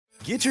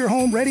Get your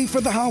home ready for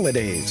the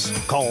holidays.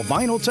 Call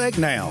Vinyltech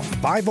now,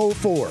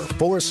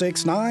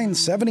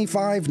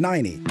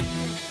 504-469-7590.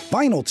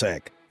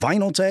 Vinyltech,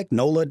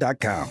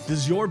 vinyltechnola.com.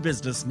 Does your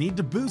business need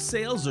to boost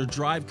sales or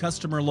drive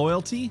customer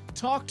loyalty?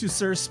 Talk to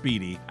Sir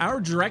Speedy.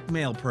 Our direct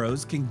mail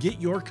pros can get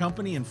your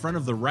company in front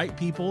of the right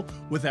people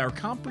with our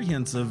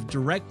comprehensive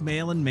direct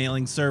mail and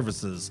mailing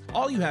services.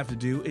 All you have to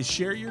do is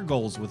share your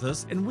goals with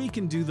us and we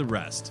can do the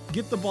rest.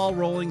 Get the ball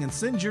rolling and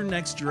send your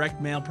next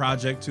direct mail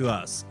project to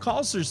us.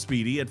 Call Sir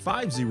Speedy at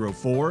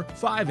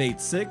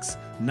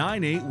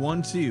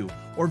 504-586-9812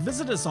 or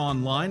visit us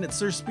online at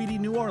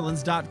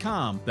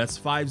sirspeedyneworleans.com. That's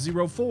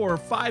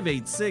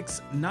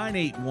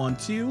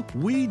 504-586-9812.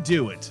 We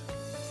do it.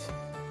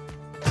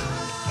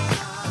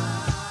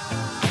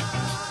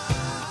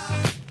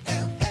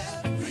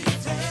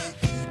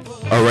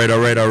 All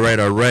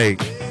right.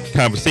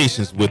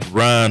 Conversations with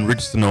Ron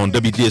Richardson on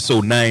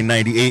WGSO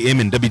 990 AM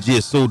and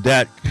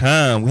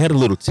WGSO.com. We had a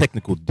little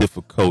technical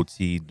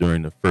difficulty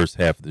during the first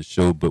half of the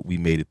show, but we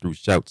made it through.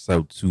 Shouts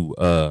out to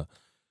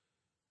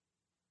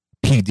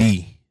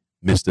PD,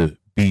 Mr.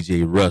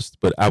 BJ Rust.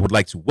 But I would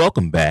like to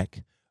welcome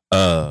back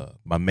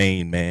my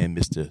main man,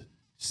 Mr.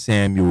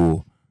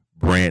 Samuel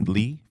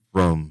Brantley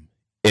from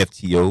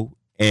FTO,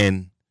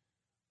 and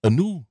a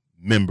new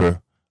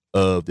member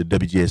of the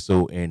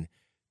WGSO and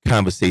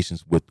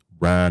Conversations with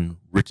Ron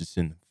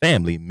Richardson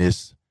family,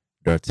 Miss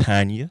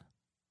D'Artagnan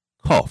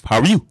Koff. How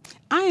are you?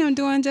 I am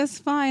doing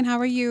just fine. How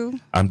are you?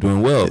 I'm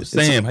doing well.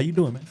 Sam, how you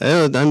doing, man?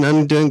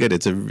 I'm doing good.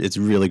 It's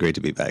really great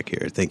to be back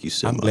here. Thank you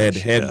so much. I'm glad to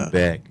have you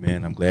back,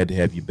 man. I'm glad to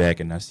have you back,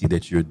 and I see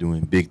that you're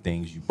doing big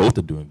things. You both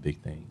are doing big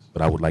things.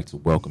 But I would like to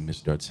welcome Miss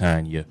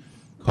D'Artagnan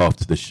Koff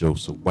to the show.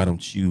 So why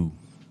don't you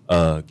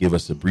give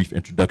us a brief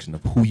introduction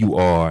of who you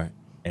are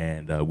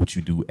and what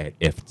you do at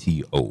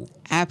FTO.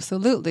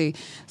 Absolutely.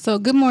 So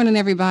good morning,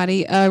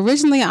 everybody.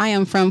 Originally, I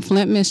am from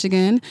Flint,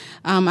 Michigan.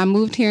 I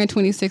moved here in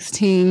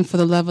 2016 for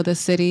the love of the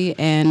city,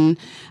 and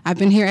I've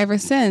been here ever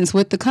since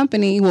with the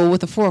company,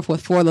 with For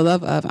the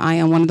Love of. I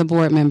am one of the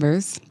board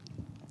members.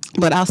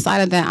 But outside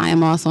of that, I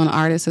am also an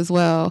artist as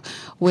well,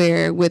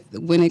 where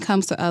when it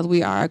comes to us,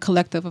 we are a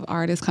collective of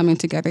artists coming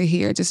together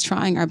here, just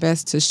trying our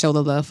best to show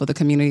the love for the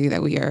community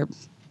that we are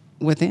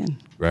within.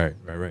 Right.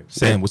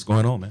 Sam, what's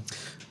going on, man?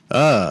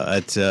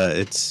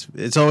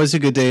 It's always a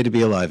good day to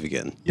be alive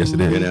again. Yes,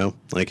 it is. You know,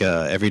 like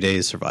every day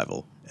is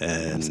survival,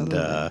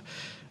 and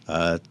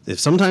if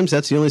sometimes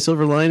that's the only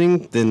silver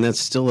lining, then that's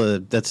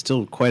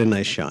still quite a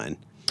nice shine.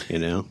 You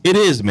know, it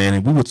is, man.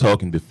 And we were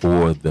talking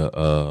before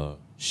the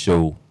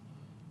show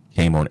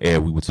came on air.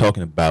 We were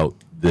talking about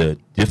the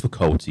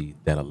difficulty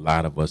that a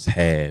lot of us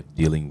have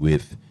dealing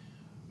with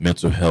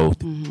mental health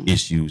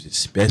issues,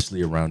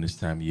 especially around this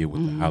time of year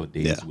with the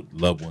holidays, with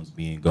loved ones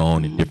being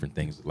gone and different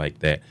things like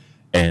that.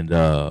 And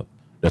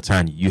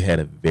Tanya, you had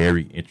a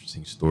very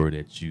interesting story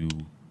that you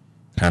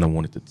kind of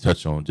wanted to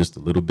touch on just a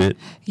little bit.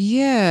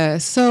 Yeah.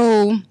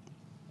 So,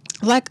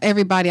 like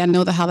everybody, I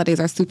know the holidays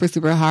are super,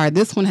 super hard.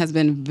 This one has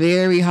been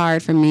very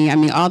hard for me. I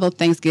mean, although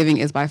Thanksgiving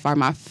is by far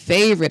my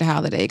favorite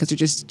holiday because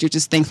you're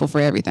just thankful for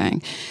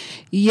everything.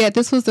 Yet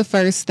this was the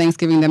first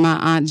Thanksgiving that my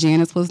Aunt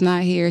Janice was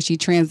not here. She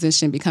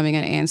transitioned, becoming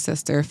an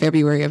ancestor,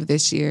 February of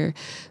this year.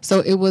 So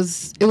it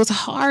was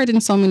hard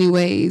in so many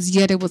ways.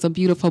 Yet it was a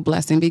beautiful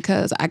blessing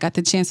because I got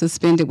the chance to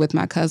spend it with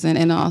my cousin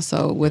and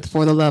also with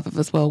For the Love of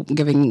as well,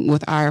 giving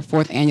with our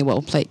 4th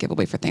annual plate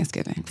giveaway for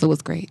Thanksgiving. So it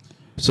was great.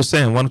 So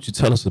Sam, why don't you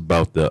tell us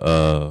about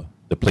the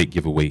plate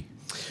giveaway?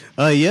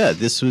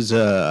 This was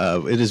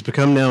it has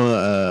become now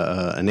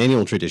an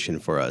annual tradition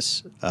for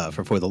us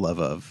for the Love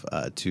of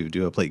to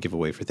do a plate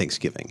giveaway for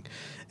Thanksgiving,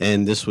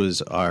 and this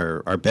was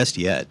our best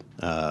yet,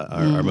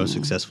 our most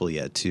successful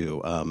yet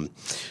too.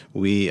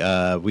 We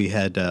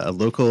had a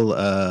local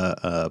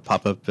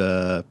pop-up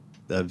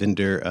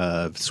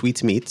vendor,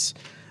 Sweets Meats,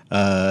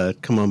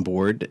 come on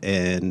board,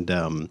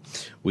 and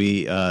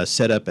we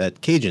set up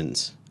at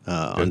Cajun's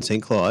on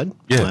St. Claude,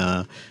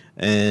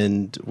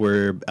 and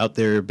we're out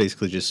there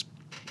basically just.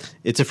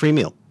 It's a free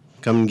meal.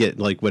 Come and get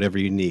like whatever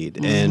you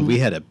need. And we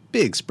had a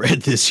big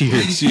spread this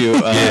year too.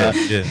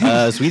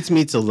 Sweets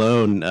Meats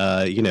alone,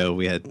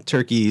 we had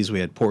turkeys, we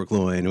had pork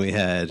loin, we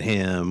had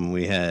ham,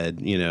 we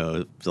had,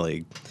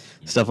 like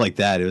stuff like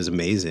that. It was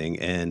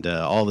amazing. And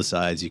all the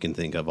sides you can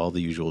think of, all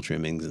the usual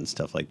trimmings and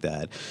stuff like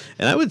that.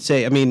 And I would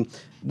say,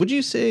 would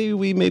you say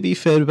we maybe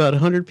fed about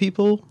 100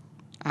 people?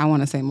 I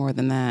want to say more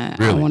than that.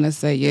 Really? I want to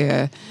say,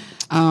 yeah.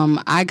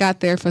 I got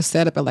there for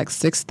setup at like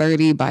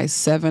 6:30. By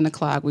 7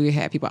 o'clock, we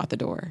had people out the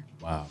door.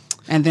 Wow.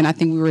 And then I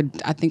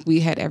think we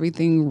had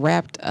everything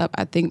wrapped up.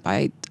 I think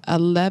by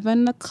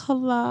 11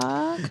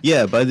 o'clock.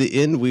 Yeah, by the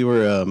end we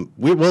were.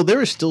 There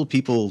were still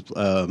people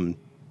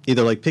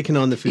either like picking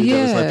on the food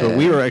that was left, but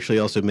we were actually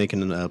also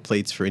making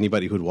plates for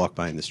anybody who'd walk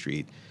by in the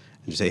street.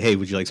 you say, hey,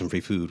 would you like some free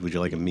food? Would you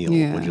like a meal?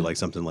 Yeah. Would you like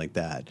something like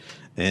that?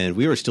 And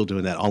we were still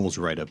doing that almost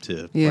right up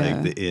to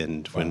like the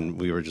end when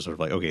we were just sort of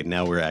like, okay,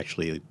 now we're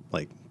actually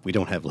like, we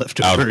don't have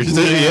leftovers.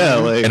 Yeah,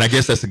 like, And I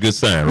guess that's a good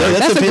sign, right?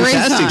 that's a great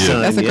fantastic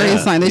sign. That's a great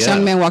sign. This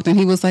young man walked in.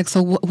 He was like,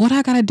 so what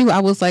I got to do? I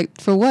was like,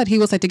 for what? He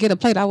was like, to get a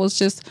plate. I was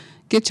just,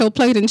 get your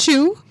plate and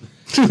chew.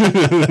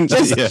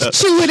 Just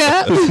chew it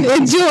up.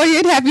 Enjoy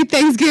it. Happy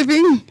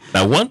Thanksgiving.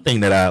 Now, one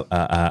thing that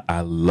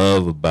I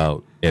love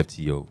about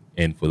FTO,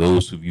 and for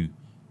those of you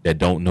that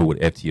don't know what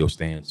FTO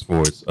stands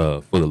for, it's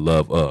for the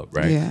love of,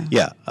 right?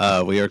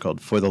 Yeah. We are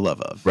called For the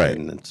Love of. Right.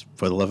 And it's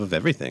for the love of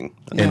everything.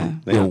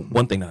 And you know,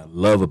 one thing that I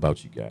love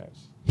about you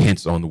guys,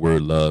 hence on the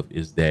word love,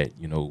 is that,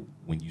 you know,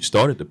 when you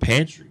started the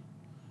pantry,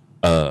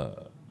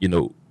 you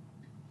know,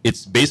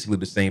 it's basically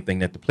the same thing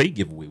that the plate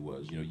giveaway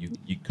was. You know,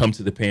 you come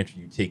to the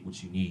pantry, you take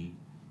what you need,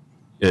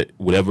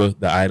 whatever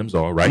the items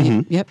are, right?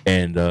 Mm-hmm. Yep.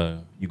 And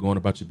you're going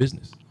about your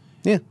business.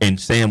 Yeah. And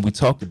Sam, we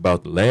talked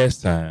about the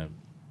last time,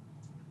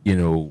 you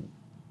know,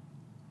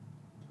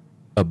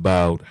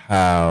 about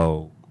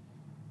how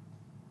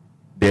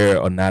there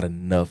are not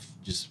enough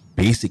just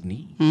basic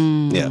needs.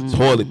 Yeah.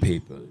 Toilet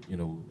paper, you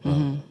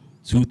know,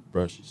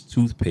 toothbrushes,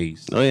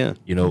 toothpaste. Oh, yeah.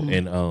 You know,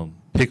 and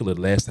Pickler,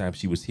 the last time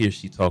she was here,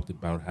 she talked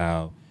about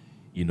how,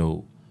 you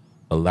know,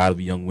 a lot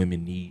of young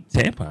women need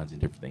tampons and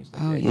different things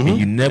like that. And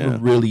you never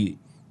really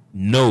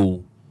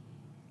know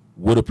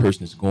what a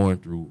person is going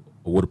through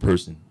or what a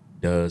person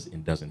does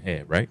and doesn't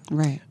have, right?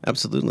 Right.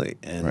 Absolutely.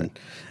 And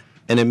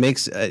it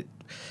makes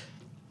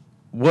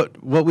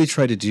what we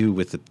try to do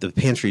with the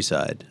pantry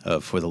side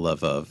of For the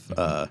Love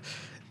of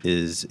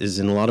is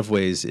in a lot of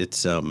ways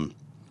it's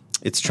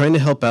trying to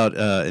help out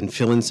and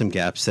fill in some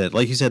gaps that,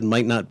 like you said,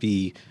 might not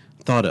be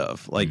thought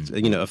of. Like,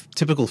 you know, a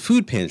typical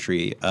food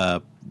pantry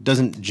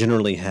doesn't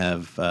generally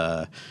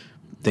have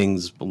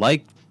things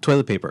like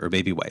toilet paper or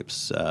baby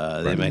wipes.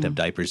 They might have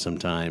diapers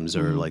sometimes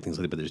or like things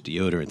like that, but there's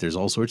deodorant. There's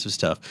all sorts of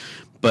stuff.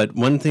 But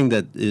one thing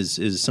that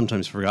is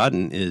sometimes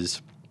forgotten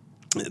is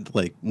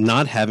like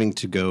not having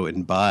to go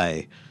and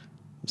buy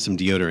some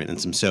deodorant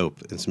and some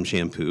soap and some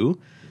shampoo.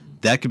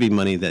 That could be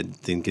money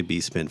that then could be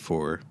spent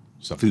for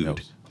Something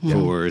food else.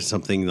 or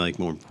something like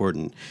more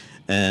important.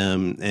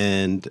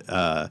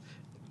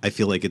 I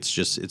feel like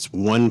it's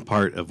one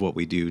part of what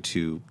we do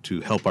to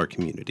help our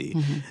community,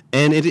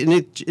 and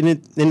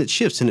it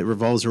shifts and it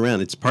revolves around.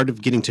 It's part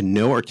of getting to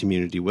know our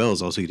community well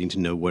is also getting to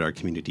know what our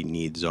community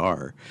needs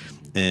are,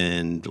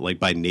 and like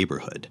by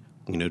neighborhood,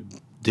 you know.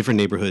 Different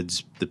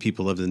neighborhoods, the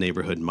people of the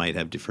neighborhood might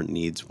have different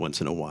needs once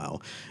in a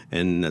while.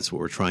 And that's what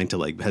we're trying to,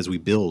 like, as we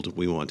build,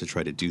 we want to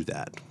try to do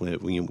that.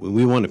 We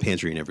want a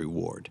pantry in every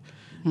ward,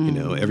 you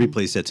know, every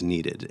place that's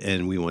needed.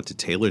 And we want to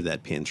tailor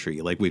that pantry,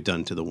 like we've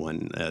done to the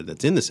one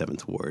that's in the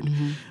 7th Ward,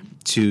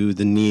 to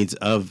the needs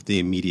of the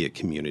immediate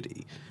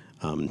community.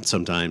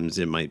 Sometimes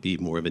it might be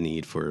more of a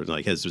need for,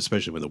 like,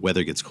 especially when the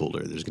weather gets colder,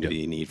 there's going to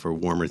be a need for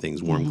warmer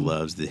things, warm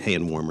gloves, the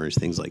hand warmers,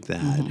 things like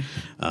that.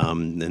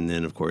 And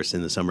then, of course,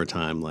 in the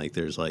summertime, like,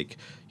 there's, like,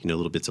 you know,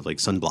 little bits of, like,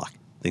 sunblock,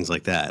 things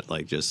like that.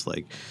 Like, just,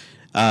 like,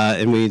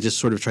 and we just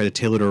sort of try to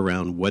tailor it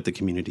around what the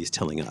community is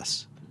telling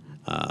us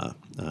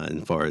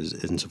insofar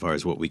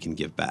as what we can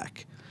give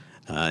back.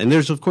 And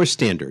there's, of course,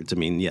 standards. I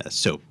mean,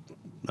 soap.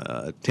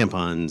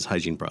 Tampons,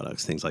 hygiene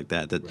products, things like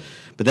that.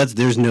 But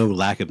there's no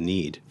lack of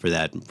need for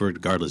that,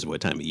 regardless of what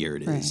time of year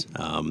it is.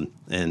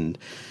 And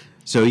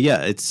so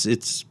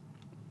it's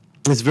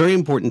very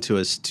important to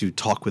us to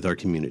talk with our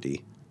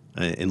community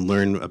and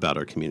learn about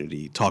our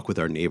community, talk with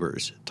our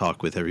neighbors,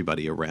 talk with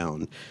everybody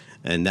around,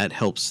 and that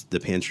helps the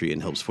pantry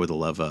and helps For the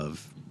Love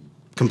of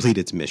complete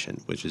its mission,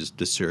 which is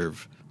to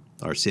serve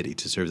our city,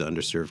 to serve the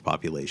underserved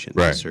population,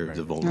 to serve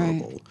the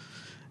vulnerable.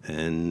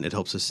 And it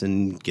helps us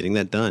in getting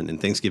that done. And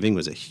Thanksgiving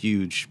was a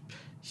huge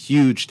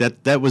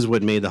that was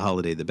what made the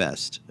holiday the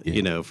best.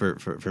 You know,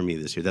 for me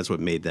this year. That's what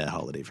made that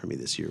holiday for me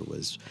this year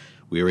was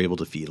we were able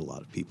to feed a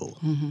lot of people.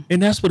 And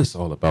that's what it's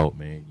all about,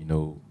 man. You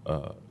know,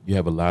 you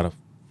have a lot of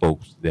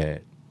folks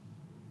that,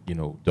 you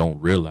know, don't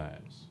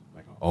realize,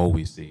 like I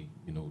always say,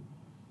 you know,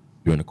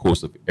 during the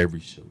course of every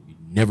show, you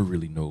never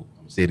really know. I'm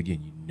going to say it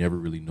again. You never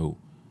really know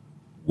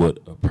what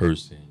a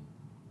person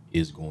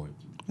is going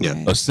through.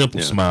 Yeah. A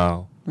simple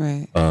smile.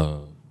 Right.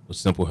 A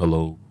simple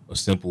hello, a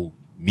simple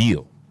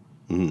meal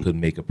could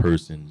make a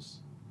person's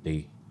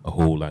day a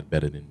whole lot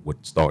better than what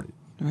started.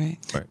 Right.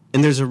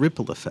 And there's a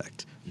ripple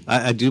effect.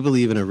 I do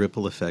believe in a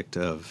ripple effect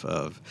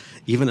of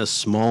even a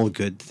small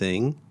good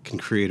thing can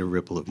create a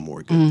ripple of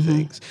more good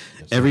things.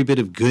 Every bit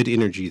of good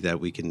energy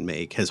that we can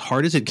make, as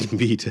hard as it can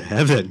be to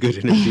have that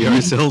good energy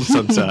ourselves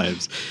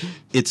sometimes,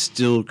 it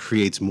still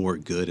creates more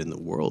good in the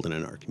world and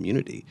in our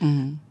community.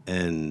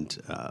 And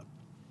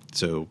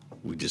so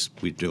we're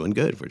doing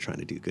good. We're trying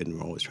to do good, and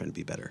we're always trying to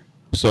be better.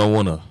 So I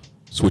want to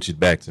switch it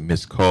back to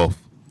Ms. Koff.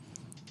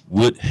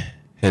 What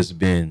has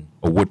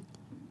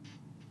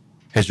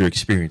your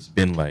experience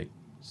been like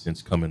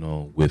since coming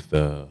on with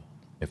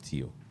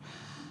FTO?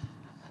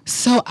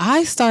 So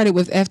I started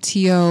with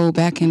FTO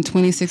back in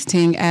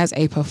 2016 as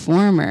a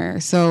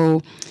performer.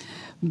 So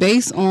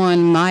based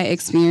on my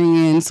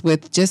experience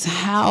with just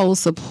how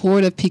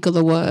supportive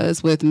Piccola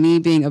was with me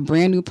being a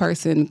brand new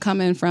person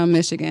coming from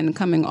Michigan,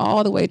 coming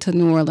all the way to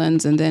New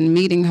Orleans, and then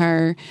meeting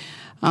her,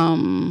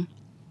 and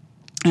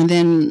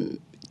then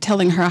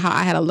telling her how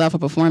I had a love for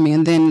performing,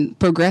 and then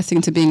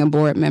progressing to being a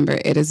board member,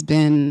 it has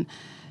been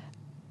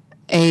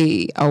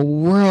a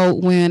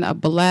whirlwind, a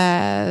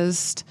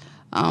blast.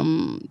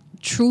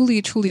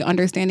 Truly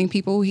understanding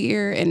people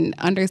here and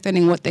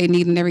understanding what they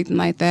need and everything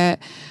like that.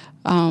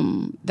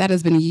 That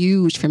has been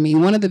huge for me.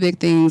 One of the big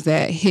things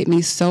that hit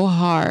me so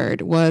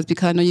hard was,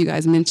 because I know you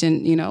guys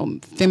mentioned,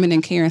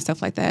 feminine care and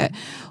stuff like that.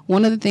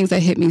 One of the things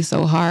that hit me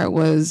so hard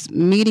was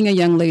meeting a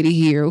young lady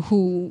here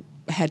who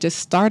had just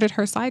started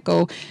her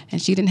cycle,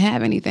 and she didn't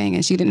have anything,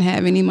 and she didn't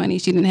have any money.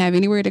 She didn't have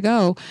anywhere to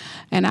go.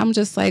 And I'm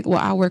just like, well,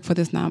 I work for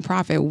this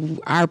nonprofit.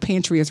 Our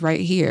pantry is right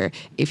here.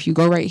 If you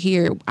go right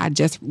here,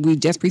 we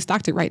just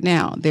restocked it right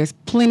now. There's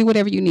plenty,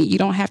 whatever you need. You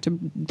don't have to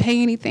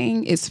pay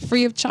anything. It's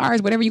free of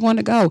charge, whatever you want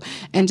to go.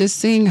 And just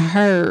seeing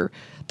her,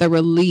 the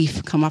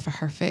relief come off of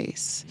her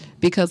face.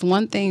 Because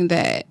one thing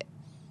that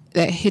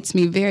hits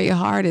me very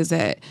hard is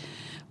that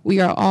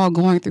we are all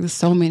going through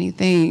so many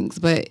things,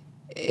 but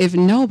if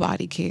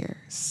nobody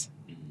cares,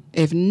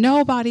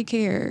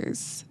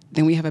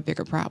 then we have a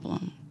bigger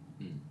problem.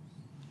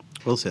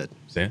 Well said.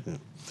 Sam?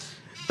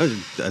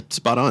 Yeah.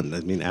 Spot on.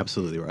 I mean,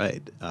 absolutely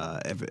right.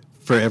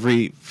 For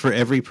every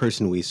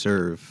person we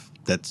serve,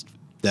 that's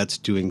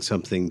doing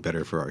something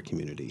better for our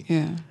community.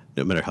 Yeah.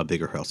 No matter how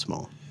big or how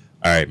small.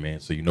 All right,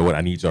 man. So you know what?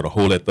 I need y'all to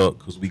hold that thought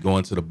because we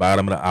going to the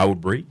bottom of the hour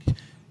break,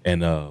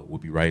 and we'll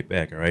be right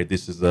back. All right.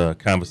 This is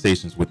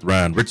Conversations with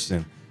Ron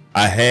Richardson.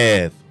 I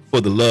have, for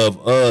the love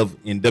of,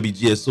 in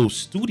WGSO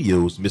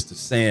Studios, Mr.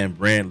 Sam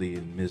Brandley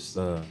and Miss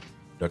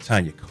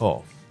D'Artagnan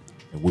Koff.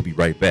 And we'll be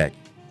right back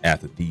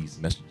after these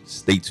messages.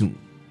 Stay tuned.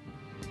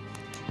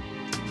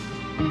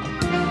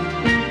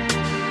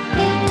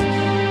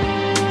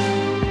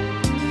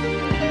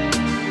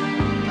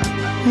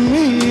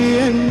 Me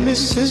and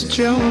Mrs.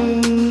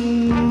 Jones,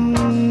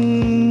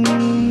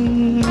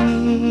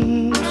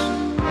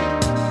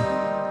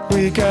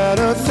 we got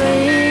a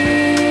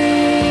thing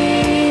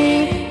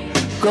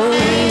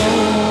going on.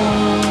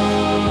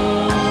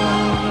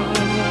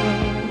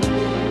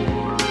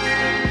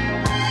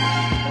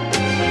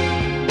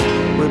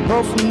 We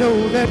both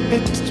know that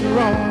it's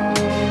wrong,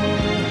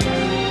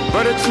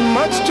 but it's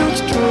much too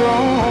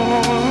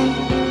strong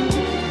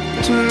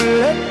to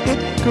let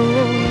it go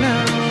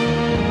now.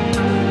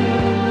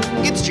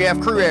 It's Jeff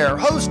Cruer,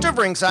 host of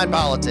Ringside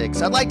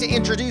Politics. I'd like to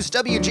introduce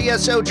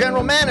WGSO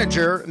General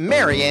Manager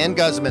Mary Ann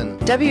Guzman.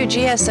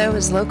 WGSO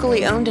is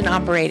locally owned and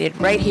operated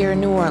right here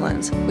in New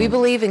Orleans. We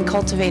believe in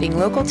cultivating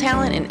local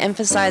talent and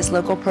emphasize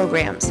local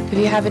programs. If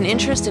you have an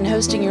interest in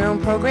hosting your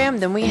own program,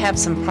 then we have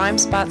some prime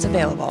spots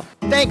available.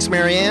 Thanks,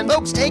 Mary Ann.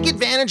 Folks, take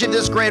advantage of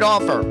this great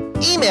offer.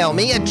 Email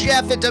me at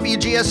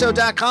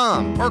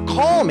jeff@wgso.com or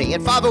call me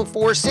at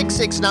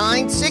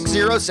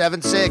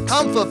 504-669-6076.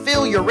 Come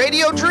fulfill your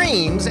radio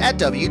dreams at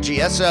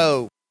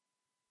WGSO.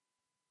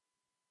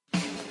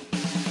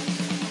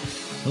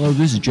 Hello,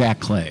 this is Jack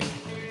Clegg.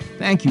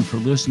 Thank you for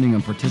listening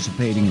and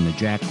participating in the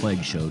Jack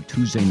Clegg Show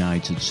Tuesday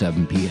nights at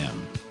 7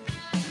 p.m.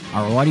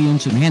 Our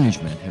audience and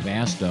management have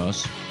asked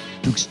us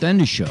to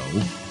extend the show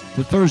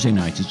to Thursday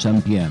nights at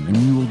 7 p.m., and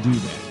we will do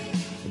that,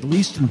 at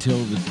least until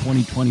the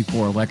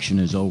 2024 election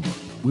is over.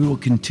 We will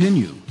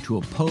continue to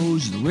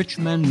oppose the rich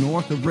men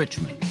north of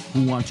Richmond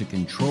who want to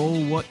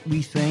control what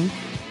we think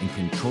and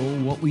control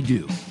what we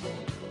do.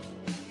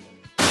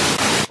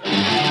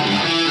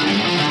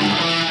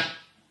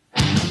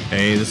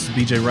 Hey, this is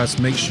BJ Russ.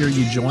 Make sure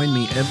you join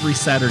me every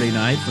Saturday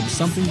night for the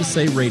Something to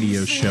Say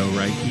radio show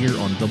right here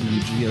on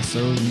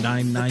WGSO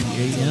 990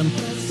 AM.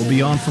 We'll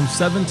be on from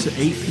 7 to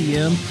 8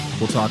 p.m.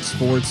 We'll talk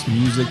sports,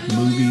 music,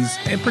 movies,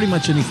 and pretty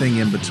much anything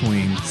in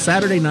between.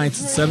 Saturday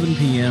nights at 7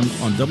 p.m.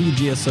 on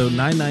WGSO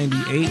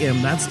 990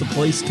 AM. That's the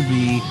place to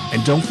be.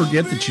 And don't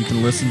forget that you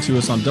can listen to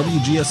us on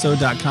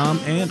WGSO.com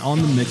and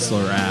on the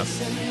Mixlr app.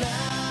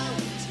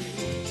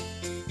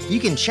 You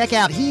can check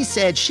out He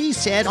Said, She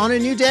Said on a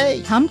new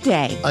day. Hump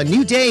Day. A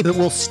new day, but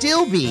we'll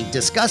still be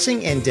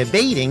discussing and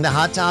debating the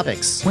hot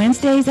topics.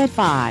 Wednesdays at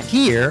 5.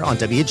 Here on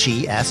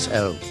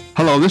WGSO.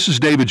 Hello, this is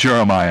David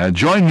Jeremiah.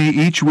 Join me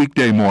each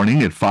weekday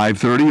morning at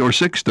 5:30 or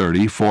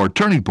 6:30 for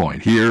Turning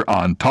Point here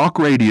on Talk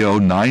Radio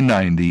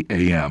 990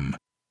 AM.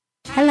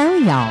 Hello,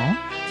 y'all.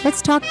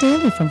 Let's talk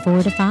daily from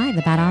 4 to 5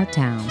 about our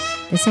town.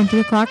 The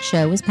Cynthia Clark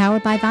Show is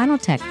powered by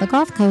Vinyl Tech, the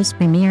Gulf Coast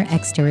premier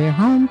exterior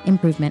home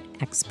improvement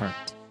expert.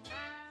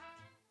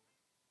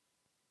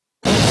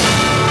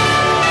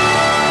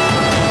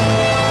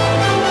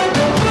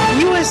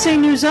 USA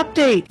News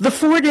Update. The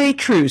 4-day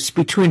truce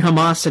between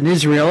Hamas and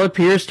Israel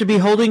appears to be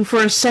holding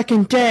for a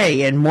second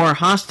day, and more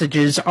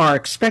hostages are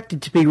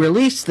expected to be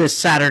released this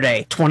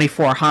Saturday.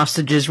 24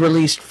 hostages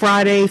released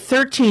Friday,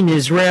 13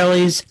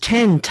 Israelis,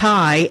 10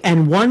 Thai,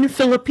 and 1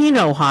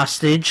 Filipino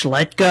hostage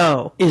let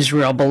go.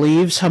 Israel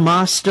believes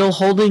Hamas still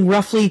holding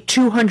roughly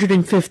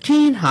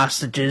 215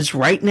 hostages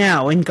right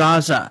now in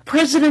Gaza.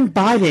 President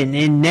Biden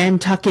in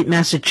Nantucket,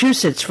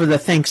 Massachusetts for the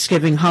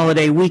Thanksgiving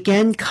holiday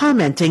weekend,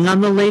 commenting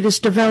on the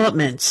latest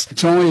developments.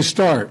 It's only a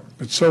start,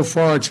 but so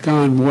far it's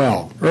gone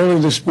well. Early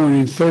this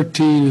morning,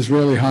 13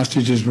 Israeli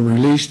hostages were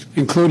released,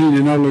 including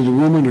an elderly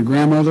woman, a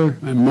grandmother,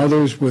 and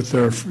mothers with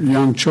their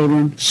young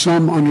children,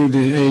 some under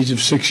the age of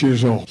 6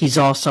 years old. He's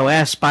also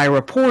asked by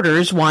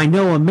reporters why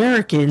no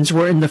Americans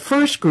were in the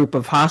first group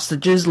of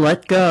hostages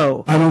let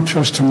go. I don't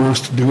trust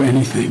Hamas to do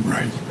anything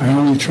right. I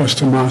only trust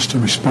Hamas to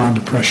respond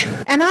to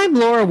pressure. And I'm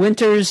Laura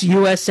Winters,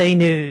 USA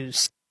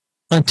News.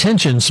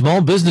 Attention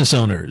small business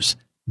owners.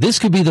 This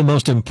could be the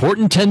most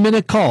important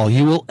 10-minute call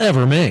you will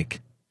ever make.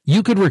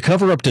 You could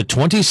recover up to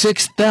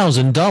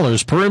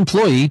 $26,000 per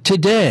employee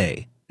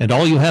today. And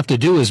all you have to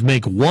do is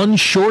make one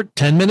short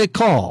 10-minute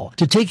call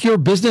to take your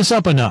business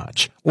up a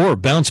notch or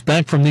bounce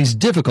back from these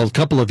difficult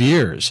couple of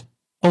years.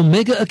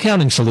 Omega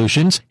Accounting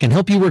Solutions can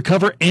help you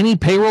recover any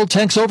payroll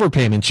tax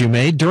overpayments you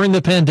made during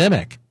the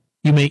pandemic.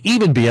 You may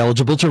even be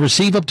eligible to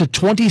receive up to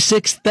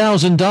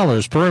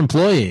 $26,000 per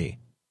employee.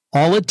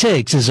 All it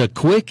takes is a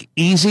quick,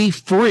 easy,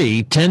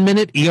 free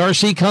 10-minute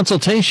ERC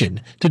consultation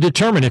to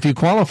determine if you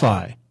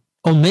qualify.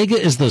 Omega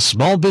is the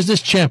small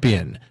business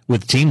champion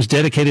with teams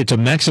dedicated to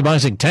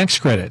maximizing tax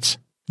credits.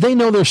 They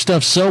know their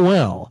stuff so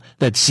well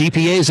that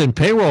CPAs and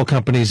payroll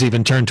companies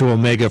even turn to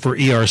Omega for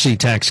ERC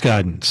tax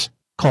guidance.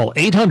 Call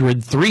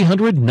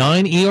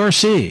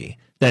 800-300-9ERC.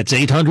 That's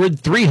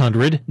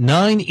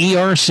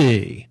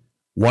 800-300-9ERC.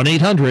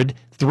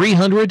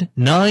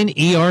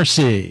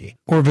 1-800-300-9ERC.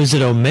 Or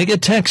visit Omega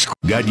Tax.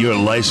 Got your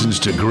license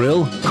to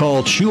grill?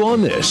 Call Chew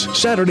on This,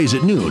 Saturdays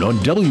at noon on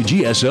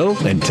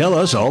WGSO, and tell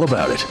us all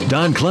about it.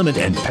 Don Clement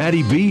and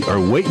Patty B are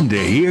waiting to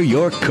hear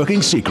your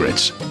cooking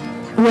secrets.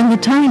 When the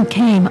time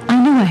came, I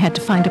knew I had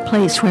to find a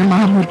place where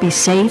Mom would be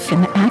safe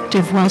and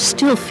active while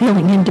still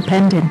feeling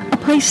independent. A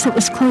place that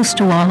was close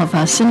to all of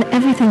us and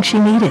everything she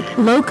needed.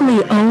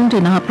 Locally owned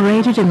and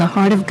operated in the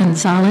heart of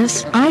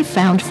Gonzales, I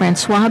found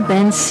Francois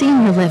Ben's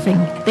Senior Living.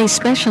 They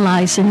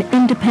specialize in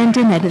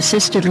independent and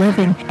assisted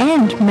living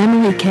and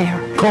memory care.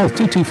 Call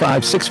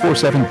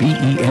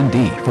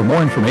 225-647-BEND for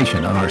more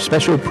information on our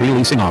special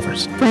pre-leasing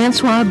offers.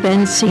 Francois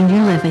Ben's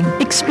Senior Living.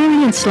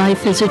 Experience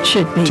life as it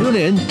should be. Tune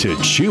in to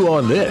Chew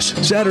on This,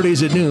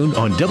 Saturdays at noon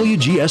on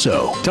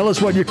WGSO. Tell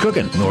us what you're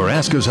cooking or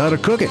ask us how to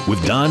cook it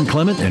with Don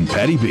Clement and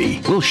Patty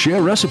B. We'll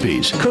share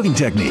recipes, cooking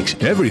techniques,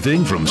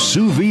 everything from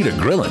sous vide to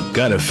grilling.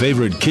 Got a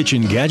favorite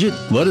kitchen gadget?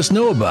 Let us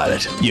know about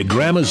it. Your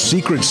grandma's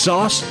secret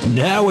sauce?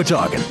 Now we're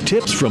talking.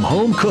 Tips from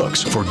home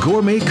cooks for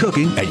gourmet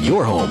cooking at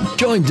your home.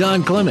 Join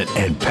Don Clement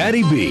and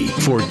Patty B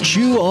for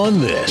Chew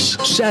on This,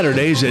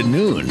 Saturdays at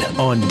noon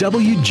on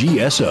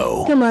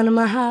WGSO. Come on to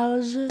my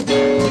house.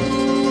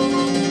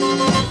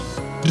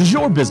 Does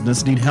your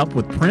business need help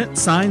with print,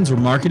 signs, or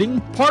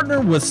marketing? Partner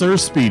with Sir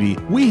Speedy.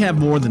 We have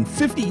more than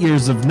 50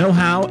 years of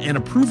know-how and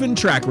a proven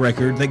track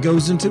record that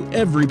goes into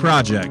every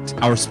project.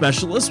 Our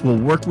specialists will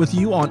work with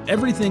you on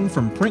everything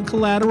from print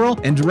collateral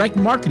and direct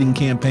marketing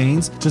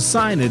campaigns to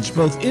signage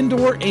both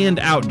indoor and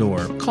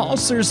outdoor. Call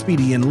Sir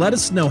Speedy and let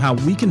us know how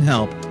we can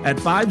help at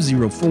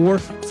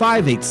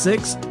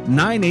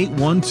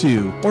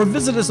 504-586-9812 or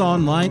visit us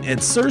online at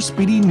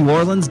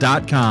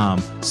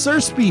SirSpeedyNewOrleans.com. Sir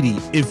Speedy,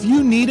 if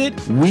you need it,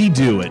 we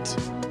do it.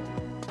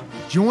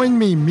 Join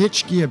me,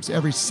 Mitch Gibbs,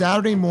 every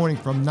Saturday morning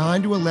from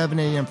 9 to 11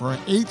 a.m. for our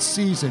 8th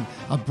season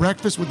of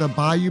Breakfast with the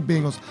Bayou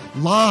Bengals,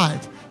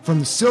 live from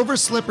the Silver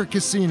Slipper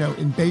Casino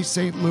in Bay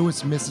St.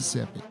 Louis,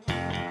 Mississippi.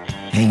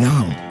 Hey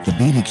y'all, the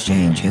Beat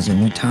Exchange has a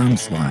new time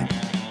slot,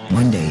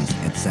 Mondays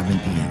at 7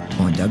 p.m.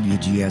 on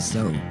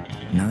WGSO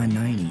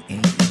 990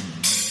 AM.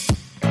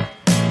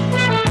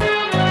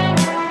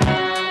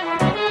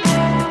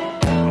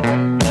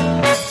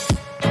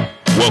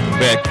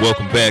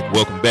 Welcome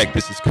back.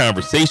 This is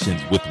Conversations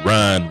with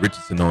Ron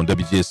Richardson on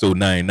WGSO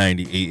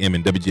 990 AM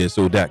and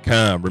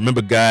WGSO.com.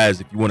 Remember,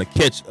 guys, if you want to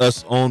catch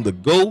us on the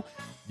go,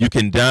 you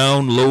can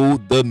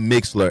download the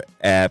Mixlr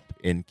app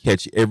and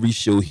catch every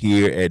show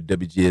here at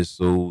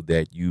WGSO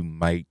that you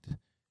might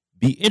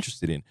be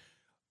interested in.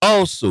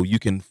 Also, you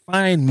can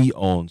find me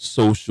on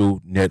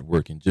social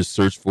networking. Just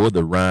search for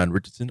the Ron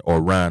Richardson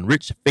or Ron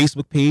Rich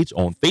Facebook page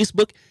on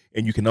Facebook.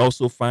 And you can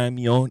also find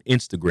me on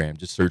Instagram.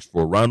 Just search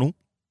for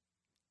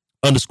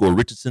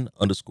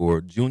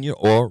Ronald_Richardson_Jr.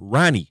 or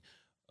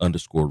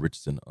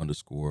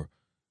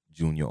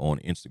Ronnie_Richardson_Jr. on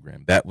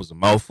Instagram. That was a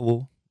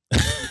mouthful.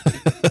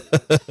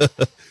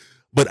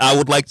 But I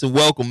would like to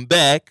welcome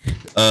back,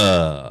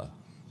 for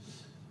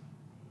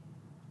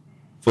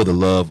the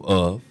love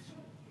of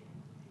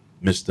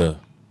Mr.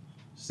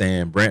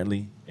 Sam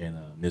Brantley and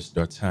Miss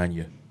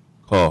Dartanya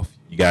Koff.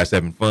 You guys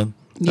having fun?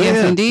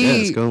 Yes, indeed. Yeah,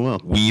 it's going well.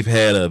 We've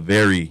had a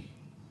very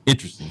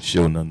interesting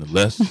show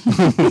nonetheless,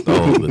 with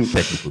all the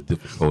technical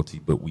difficulty,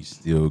 but we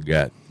still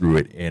got through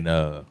it. And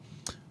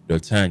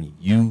Tanya,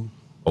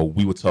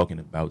 we were talking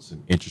about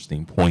some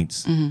interesting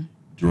points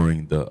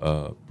during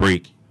the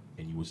break,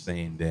 and you were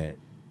saying that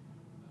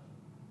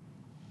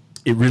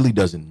it really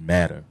doesn't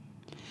matter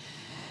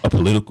a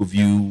political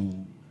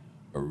view,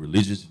 a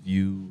religious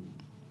view.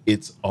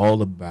 It's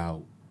all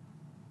about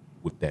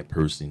what that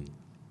person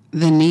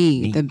the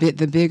need, the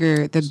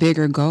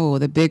bigger goal,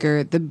 the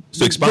bigger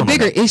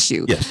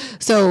issue. Yes.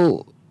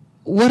 So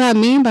what I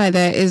mean by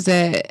that is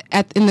that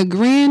in the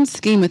grand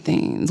scheme of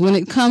things, when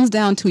it comes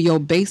down to your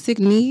basic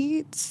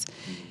needs,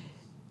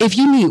 if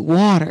you need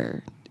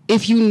water,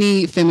 if you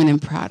need feminine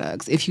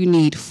products, if you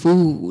need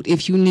food,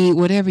 if you need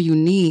whatever you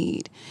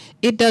need,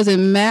 it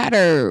doesn't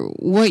matter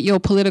what your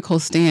political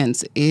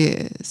stance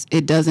is.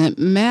 It doesn't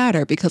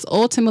matter, because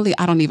ultimately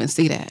I don't even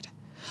see that.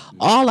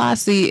 All I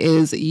see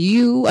is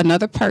you,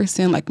 another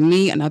person like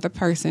me, another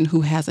person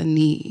who has a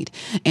need.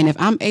 And if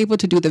I'm able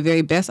to do the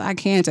very best I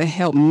can to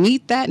help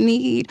meet that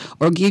need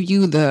or give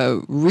you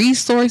the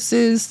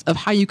resources of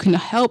how you can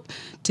help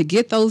to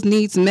get those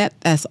needs met,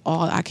 that's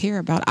all I care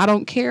about. I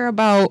don't care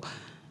about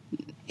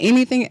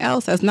anything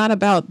else. That's not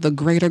about the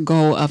greater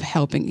goal of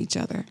helping each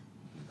other.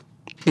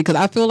 Because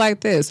I feel like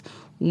this,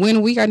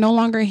 when we are no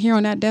longer here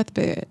on that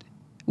deathbed,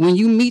 when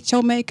you meet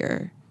your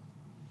maker,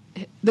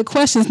 the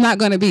question's not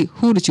going to be,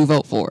 who did you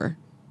vote for?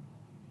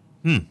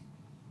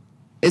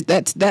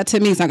 That to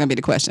me is not going to be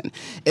the question.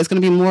 It's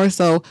going to be more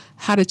so,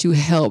 how did you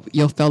help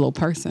your fellow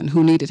person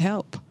who needed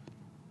help?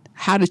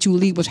 How did you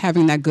lead with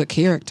having that good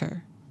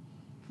character?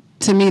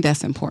 To me,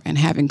 that's important,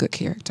 having good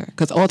character.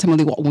 Because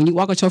ultimately, when you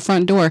walk out your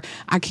front door,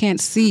 I can't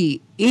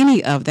see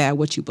any of that,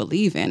 what you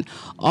believe in.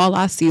 All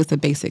I see is the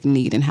basic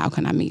need, and how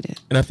can I meet it?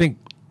 And I think,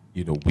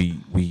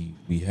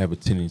 we have a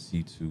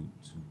tendency to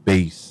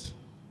base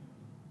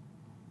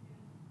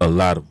a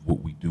lot of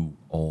what we do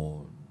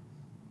on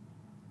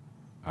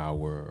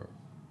our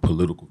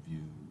political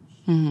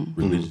views,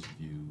 religious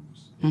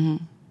views, and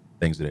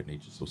things of that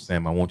nature. So,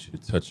 Sam, I want you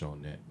to touch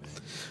on that, man.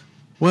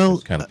 Well,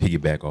 just kind of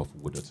piggyback off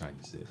of what Tanya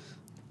said.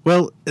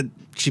 Well,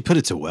 she put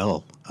it so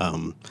well.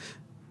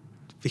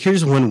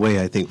 Here's one way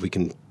I think we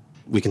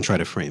can try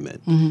to frame it,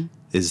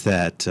 is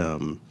that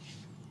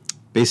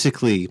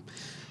basically,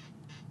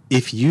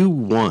 if you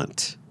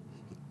want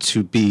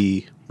to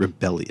be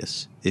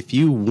rebellious, if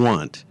you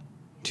want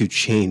to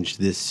change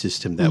this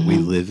system that we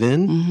live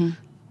in,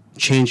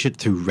 change it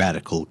through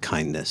radical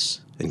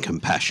kindness and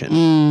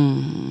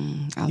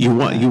compassion. You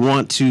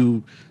want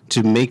to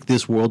make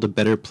this world a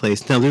better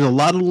place. Now, there's a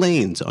lot of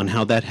lanes on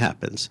how that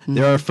happens.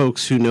 There are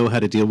folks who know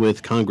how to deal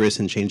with Congress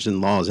and changing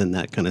laws and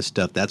that kind of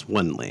stuff. That's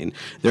one lane.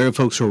 There are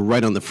folks who are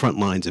right on the front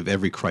lines of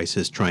every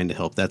crisis trying to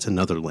help. That's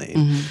another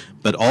lane.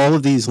 But all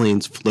of these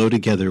lanes flow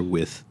together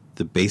with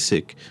the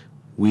basic,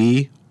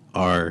 we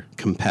are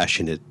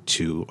compassionate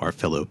to our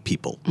fellow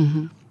people.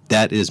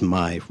 That is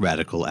my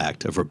radical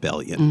act of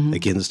rebellion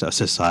against a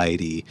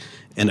society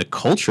and a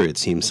culture, it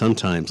seems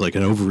sometimes, like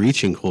an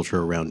overreaching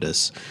culture around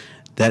us,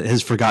 that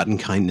has forgotten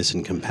kindness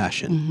and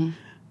compassion.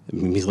 I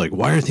mean, he's like,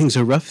 why are things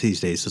so rough these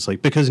days? It's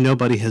like, because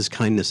nobody has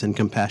kindness and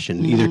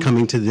compassion, either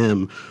coming to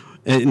them,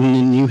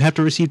 and you have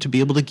to receive to be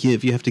able to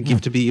give, you have to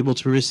give to be able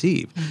to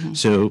receive.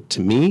 So to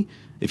me,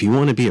 if you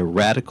want to be a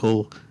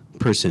radical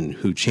person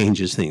who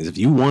changes things, if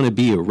you want to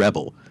be a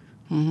rebel,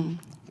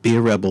 be a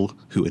rebel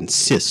who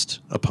insists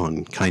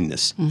upon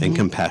kindness and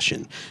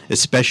compassion,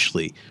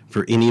 especially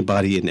for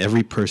anybody and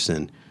every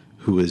person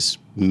who is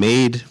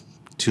made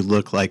to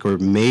look like, or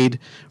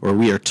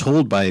we are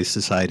told by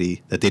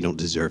society that they don't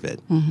deserve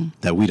it,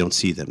 that we don't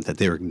see them, that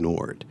they're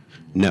ignored.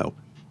 No,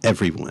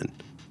 everyone.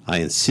 I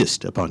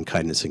insist upon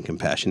kindness and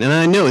compassion. And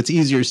I know it's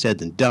easier said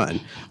than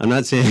done. I'm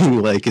not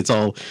saying like it's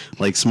all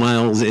like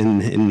smiles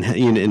and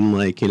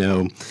like,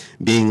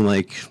 being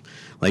like,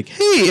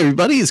 hey,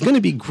 everybody, it's going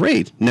to be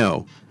great.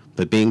 No,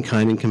 but being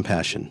kind and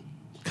compassion.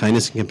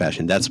 Kindness and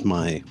compassion, that's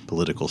my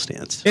political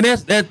stance. And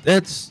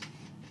that's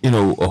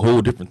a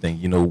whole different thing.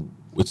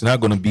 It's not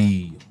going to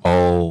be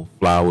all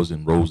flowers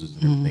and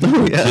roses and everything.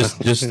 Oh, yeah.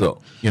 Just the,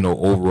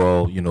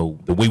 overall,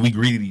 the way we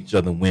greeted each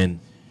other when,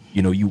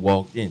 you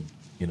walked in,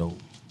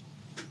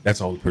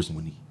 that's all the person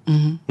would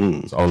need.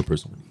 That's all the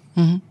person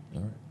would need.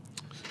 All right.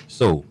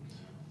 So,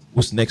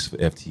 what's next for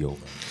FTO,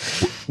 man?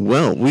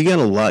 Well, we got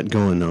a lot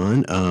going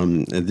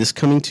on. This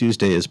coming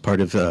Tuesday is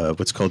part of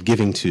what's called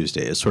Giving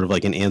Tuesday. It's sort of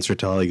like an answer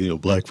to all,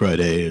 Black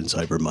Friday and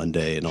Cyber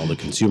Monday and all the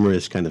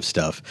consumerist kind of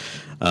stuff.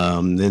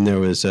 Then there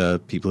was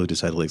people who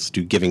decided let's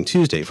do Giving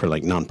Tuesday for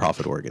like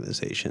nonprofit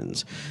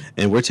organizations,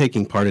 and we're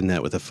taking part in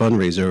that with a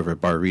fundraiser over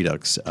at Bar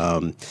Redux.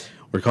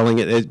 We're calling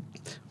it.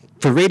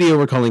 For radio,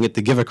 we're calling it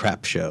the Give a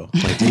Crap Show.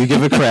 Like, do you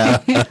give a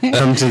crap?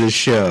 Come to the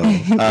show.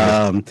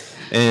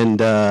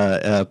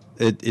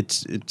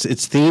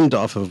 It's themed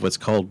off of what's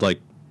called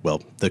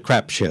the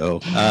crap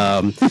show,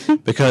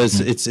 because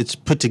it's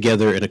put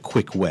together in a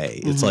quick way.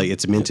 It's like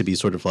it's meant to be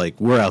sort of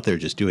like we're out there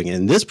just doing it.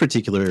 And this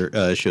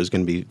particular show is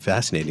going to be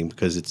fascinating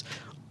because it's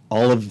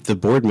all of the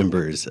board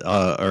members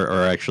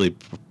are actually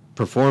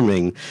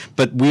performing,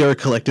 but we are a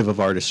collective of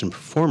artists and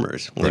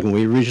performers. Like when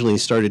we originally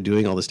started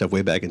doing all this stuff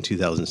way back in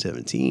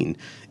 2017,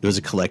 it was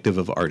a collective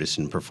of artists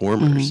and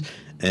performers.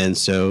 And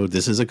so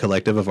this is a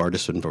collective of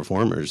artists and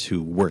performers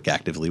who work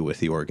actively with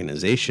the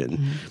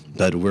organization.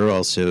 But we're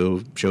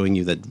also showing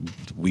you that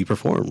we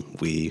perform,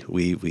 we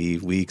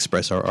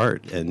express our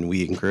art, and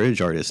we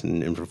encourage artists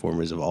and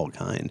performers of all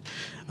kind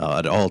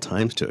at all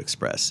times to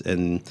express.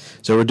 And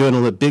so we're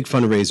doing a big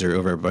fundraiser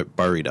over at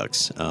Bar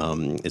Redux.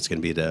 It's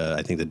going to be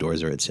I think the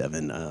doors are at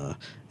 7.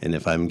 And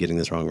if I'm getting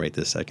this wrong right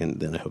this second,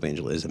 then I hope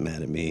Angela isn't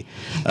mad at me.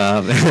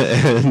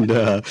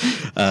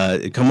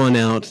 Come on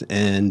out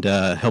and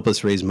help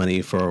us raise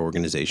money for our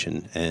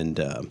organization and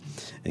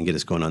get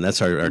us going on.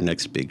 That's our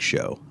next big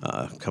show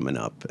coming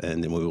up.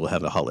 And then we will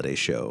have a holiday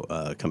show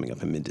coming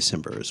up in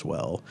mid-December as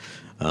well.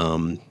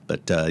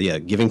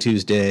 Giving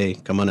Tuesday,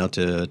 come on out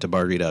to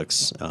Bar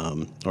Redux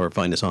or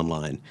find us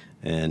online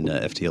and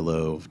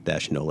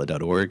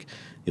ftlo-nola.org.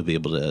 You'll be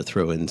able to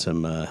throw in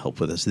some help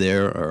with us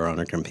there or on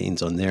our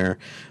campaigns on there.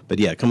 But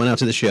yeah, come on out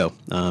to the show.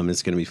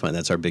 It's going to be fun.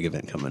 That's our big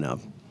event coming up.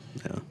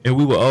 Yeah. And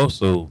we were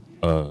also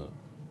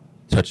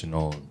touching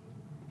on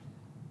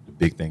the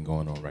big thing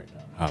going on right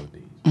now,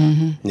 holidays.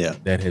 Mm-hmm. Yeah.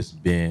 That has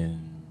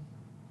been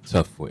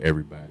tough for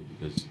everybody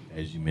because,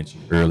 as you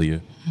mentioned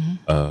earlier,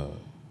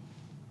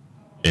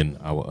 in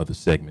our other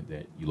segment,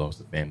 that you lost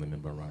a family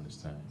member around this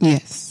time.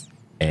 Yes.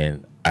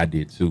 And I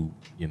did too,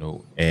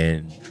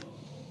 and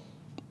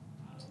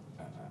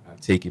I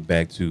take it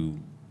back to,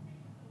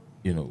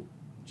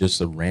 just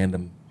a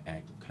random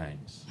act of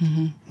kindness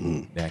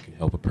that can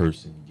help a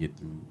person get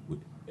through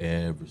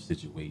whatever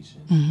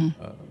situation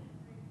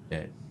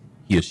that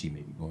he or she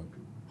may be going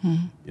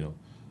through.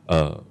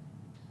 I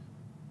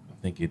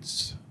think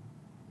it's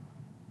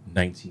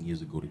 19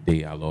 years ago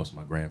today I lost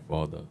my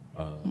grandfather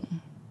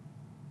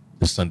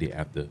the Sunday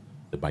after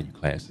the Bayou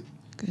Classic.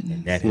 Goodness.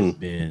 And that has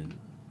been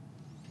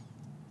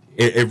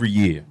every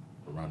year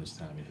around this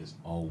time. It has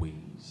always,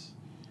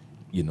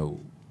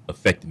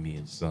 affected me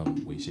in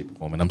some way, shape, or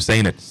form. And I'm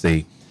saying that to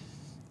say,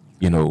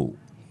 I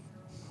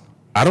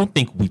don't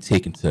think we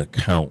take into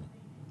account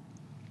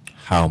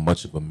how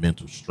much of a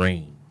mental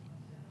strain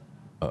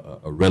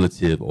a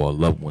relative or a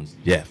loved one's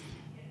death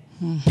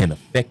can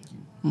affect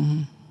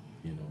you.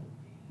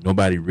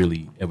 Nobody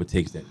really ever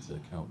takes that into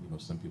account.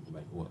 Some people are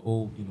like,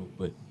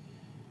 but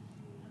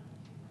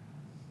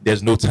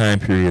there's no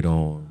time period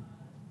on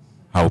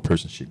how a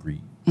person should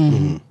grieve.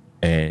 And,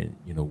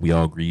 we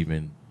all grieve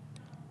in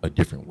a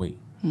different way.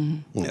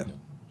 Yeah.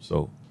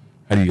 So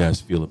how do you guys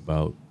feel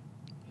about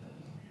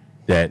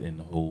that and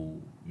the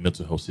whole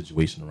mental health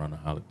situation around the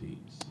holidays?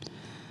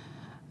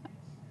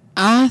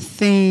 I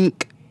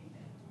think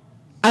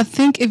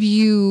if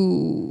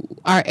you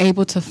are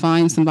able to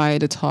find somebody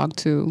to talk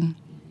to,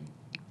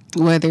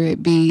 whether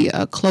it be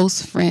a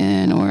close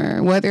friend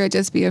or whether it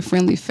just be a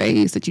friendly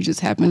face that you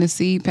just happen to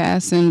see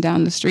passing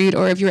down the street,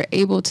 or if you're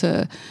able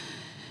to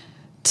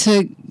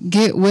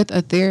get with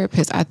a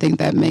therapist, I think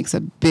that makes a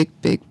big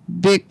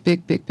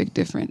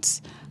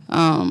difference.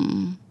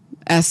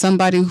 As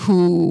somebody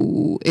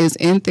who is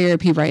in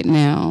therapy right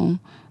now,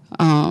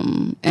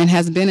 and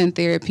has been in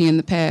therapy in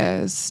the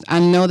past, I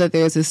know that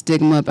there's a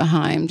stigma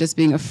behind just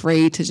being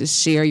afraid to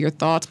just share your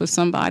thoughts with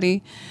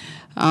somebody.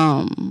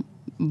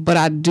 But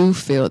I do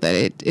feel that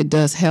it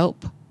does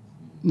help,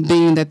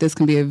 being that this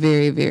can be a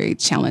very, very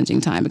challenging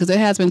time, because it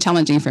has been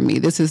challenging for me.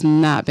 This has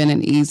not been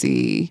an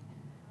easy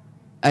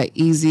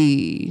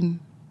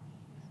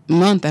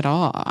month at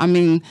all. I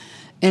mean,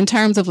 in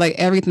terms of like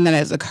everything that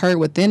has occurred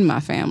within my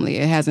family,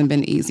 it hasn't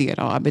been easy at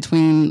all.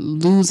 Between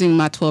losing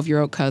my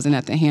 12-year-old cousin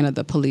at the hand of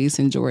the police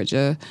in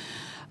Georgia,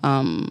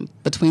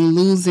 between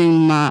losing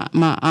my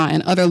aunt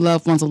and other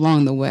loved ones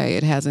along the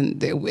way,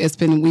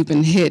 we've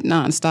been hit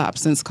nonstop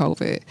since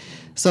COVID.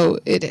 So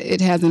it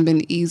hasn't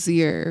been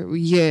easier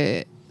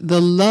yet. The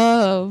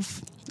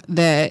love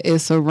that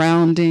is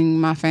surrounding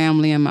my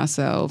family and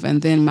myself,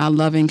 and then my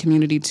loving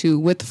community too,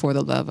 For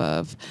the Love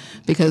Of,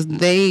 because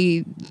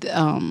they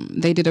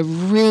did a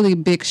really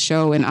big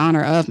show in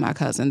honor of my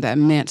cousin that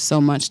meant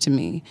so much to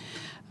me.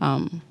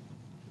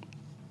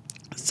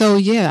 So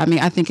yeah, I mean,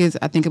 I think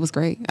it was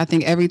great. I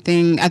think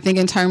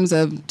in terms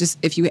of just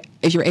if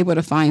you're able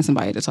to find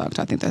somebody to talk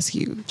to, I think that's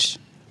huge.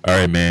 All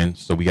right, man.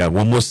 So we got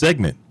one more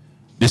segment.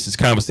 This is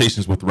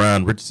Conversations with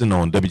Ron Richardson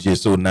on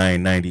WGSO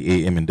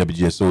 990 AM and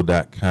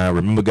WGSO.com.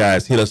 Remember,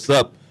 guys, hit us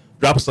up.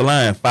 Drop us a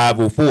line,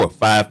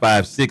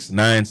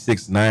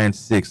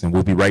 504-556-9696, and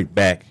we'll be right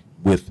back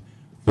with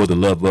For the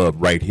Love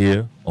Of right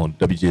here on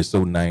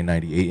WGSO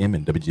 990 AM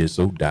and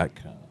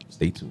WGSO.com.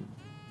 Stay tuned.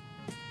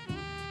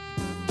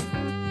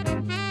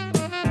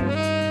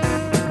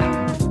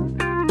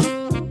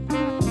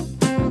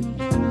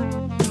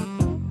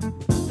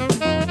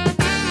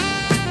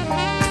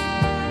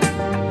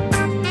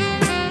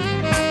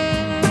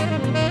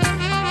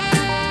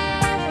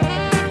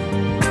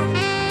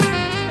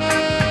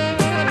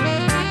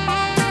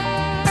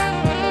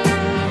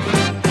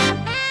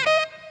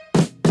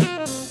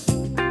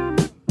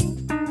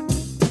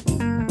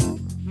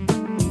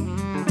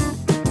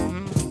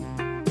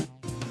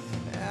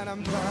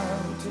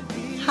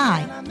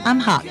 I'm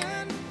Huck,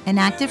 an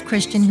active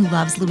Christian who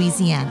loves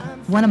Louisiana.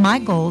 One of my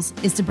goals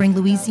is to bring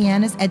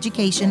Louisiana's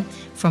education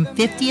from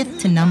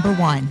 50th to number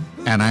 1.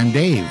 And I'm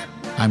Dave.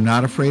 I'm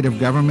not afraid of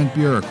government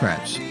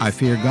bureaucrats. I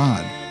fear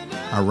God.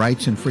 Our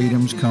rights and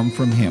freedoms come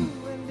from Him.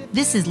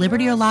 This is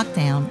Liberty or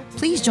Lockdown.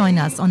 Please join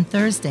us on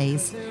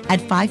Thursdays at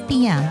 5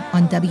 p.m.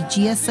 on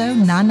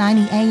WGSO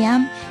 990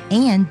 AM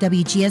and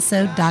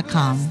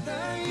WGSO.com.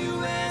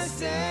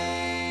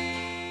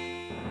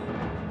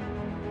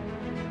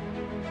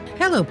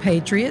 Hello,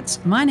 Patriots.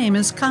 My name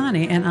is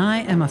Connie, and I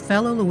am a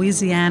fellow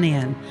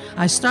Louisianian.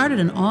 I started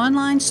an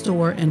online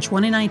store in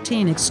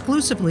 2019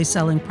 exclusively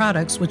selling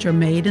products which are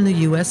made in the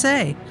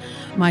USA.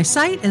 My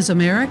site is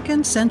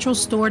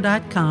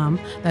AmericanCentralStore.com.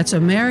 That's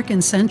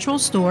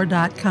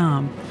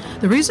AmericanCentralStore.com.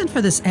 The reason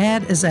for this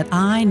ad is that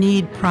I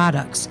need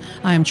products.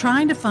 I am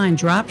trying to find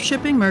drop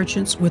shipping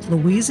merchants with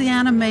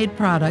Louisiana-made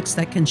products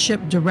that can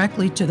ship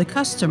directly to the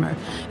customer.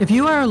 If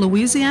you are a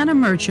Louisiana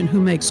merchant who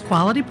makes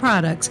quality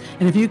products,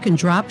 and if you can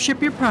drop ship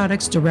your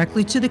products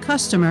directly to the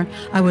customer,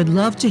 I would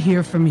love to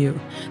hear from you.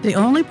 The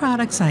only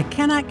products I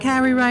cannot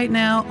carry right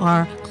now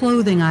are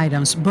clothing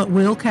items, but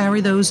will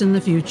carry those in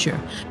the future.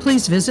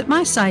 Please visit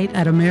my site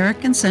at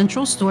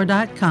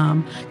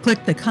AmericanCentralStore.com.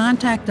 Click the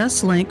Contact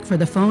Us link for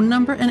the phone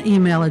number and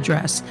email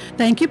address.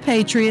 Thank you,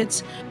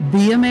 Patriots.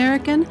 Be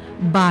American,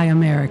 buy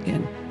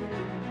American.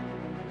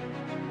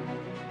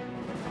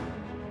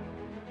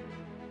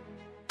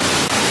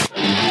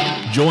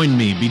 Join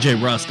me,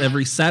 BJ Rust,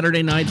 every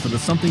Saturday night for the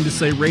Something to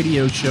Say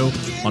radio show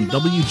on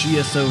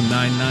WGSO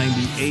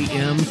 990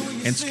 AM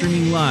and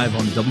streaming live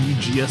on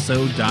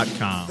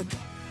WGSO.com.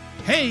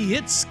 Hey,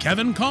 it's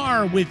Kevin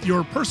Carr with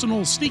your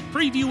personal sneak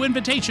preview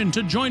invitation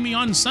to join me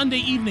on Sunday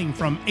evening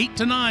from 8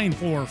 to 9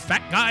 for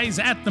Fat Guys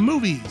at the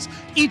Movies.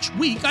 Each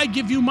week I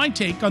give you my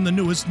take on the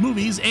newest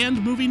movies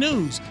and movie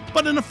news,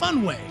 but in a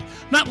fun way.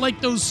 Not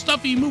like those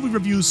stuffy movie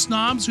review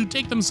snobs who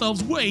take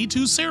themselves way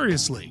too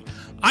seriously.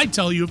 I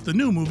tell you if the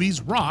new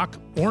movies rock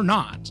or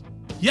not.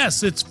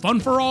 Yes, it's fun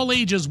for all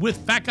ages with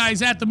Fat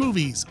Guys at the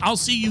Movies. I'll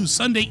see you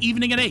Sunday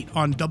evening at 8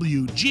 on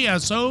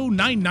WGSO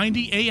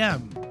 990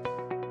 AM.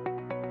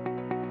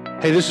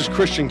 Hey, this is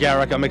Christian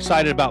Garrick. I'm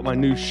excited about my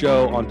new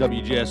show on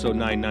WGSO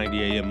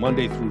 990 AM,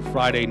 Monday through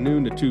Friday,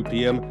 noon to 2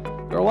 p.m.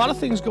 There are a lot of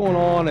things going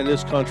on in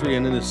this country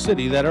and in this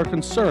city that are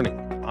concerning.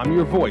 I'm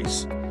your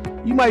voice.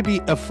 You might be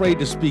afraid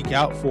to speak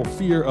out for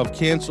fear of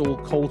cancel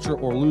culture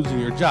or losing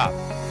your job.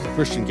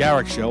 Christian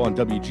Garrick Show on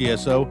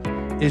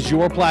WGSO is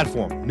your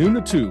platform, noon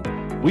to 2,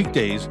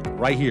 weekdays,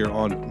 right here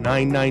on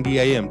 990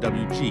 AM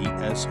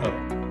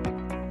WGSO.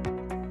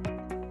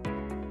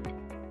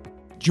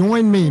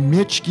 Join me,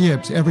 Mitch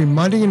Gibbs, every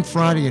Monday and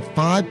Friday at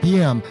 5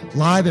 p.m.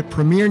 live at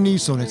Premier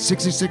Nissan at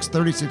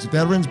 6636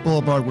 Veterans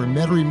Boulevard, where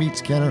Metairie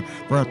meets Kenner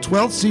for our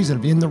 12th season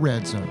of In the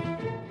Red Zone.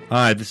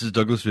 Hi, this is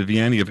Douglas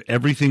Viviani of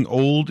Everything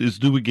Old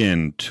is New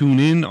Again. Tune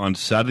in on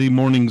Saturday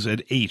mornings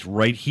at 8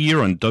 right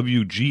here on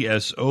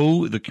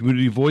WGSO, the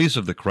community voice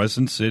of the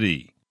Crescent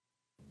City.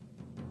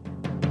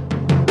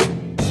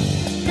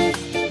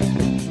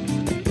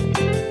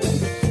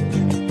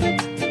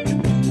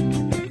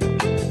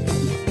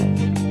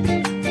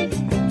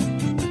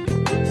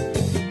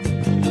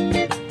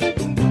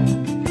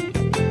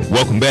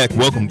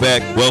 Welcome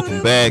back,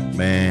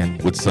 man,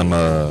 with some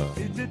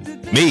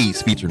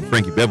Maze featuring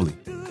Frankie Beverly.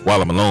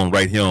 While I'm alone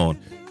right here on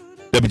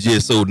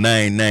WGSO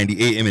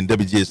 990 AM and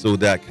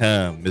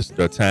WGSO.com.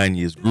 Mr.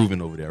 Tanya is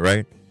grooving over there,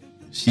 right?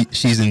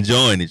 She's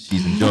enjoying it.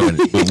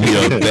 But we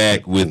are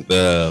back with,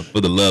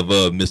 for the love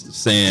of Mr.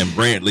 Sam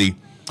Brantley,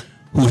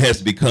 who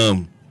has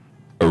become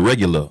a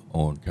regular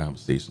on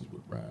Conversations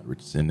with Brian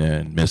Richardson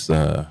and Miss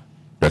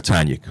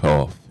Tanya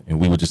Koff. And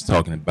we were just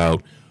talking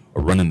about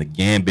running the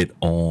gambit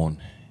on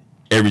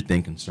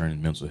everything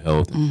concerning mental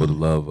health and for the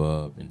love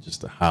of and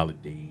just the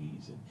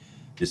holidays. And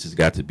this has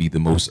got to be the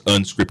most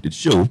unscripted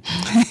show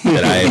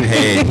that I have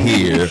had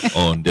here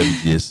on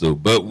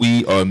WGSO. But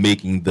we are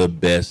making the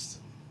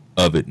best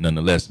of it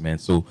nonetheless, man.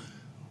 So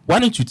why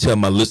don't you tell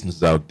my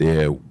listeners out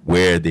there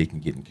where they can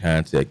get in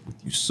contact with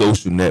you?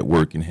 Social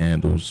networking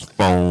handles,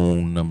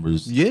 phone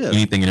numbers,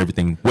 anything and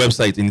everything,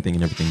 websites, anything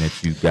and everything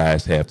that you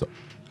guys have to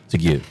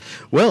give.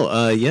 Well,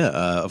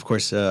 of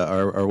course,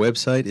 our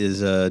website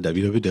is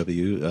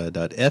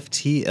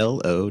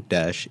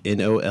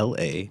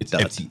www.ftlo-nola. It's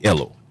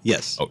FTLO.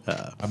 Yes. Oh,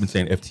 I've been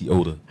saying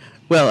FTO.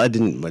 Well, I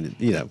didn't,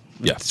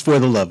 it's for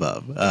the love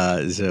of.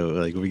 I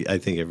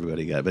think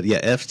everybody got it. But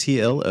yeah,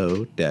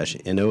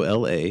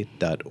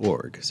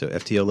 ftlo-nola.org. So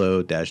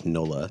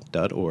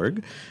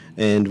ftlo-nola.org.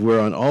 And we're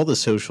on all the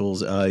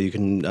socials. You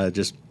can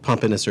just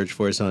pump in a search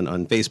for us on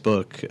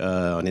Facebook,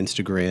 on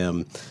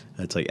Instagram.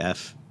 It's like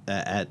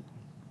at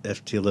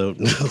FTLO.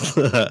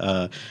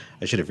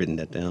 I should have written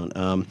that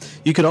down.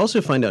 You could also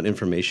find out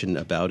information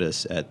about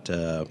us at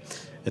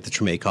the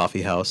Treme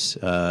Coffee House,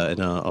 and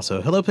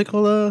also hello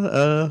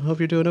Piccola. Hope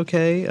you're doing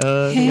okay.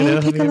 Hope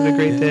you're having a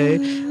great day.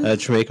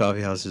 Treme Coffee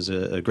House is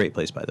a great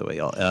place, by the way,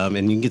 y'all.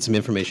 And you can get some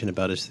information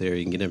about us there.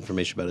 You can get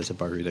information about us at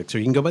Bar Redux, or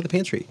you can go by the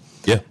pantry.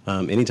 Yeah.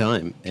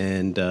 Anytime,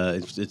 and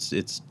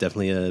it's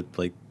definitely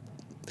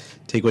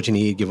take what you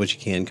need, give what you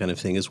can kind of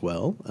thing as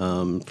well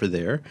for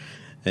there.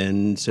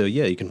 And so,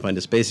 yeah, you can find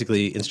us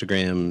basically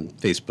Instagram,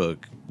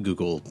 Facebook,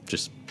 Google,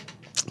 just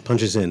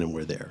punches in and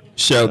we're there.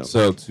 Shouts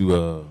out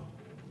to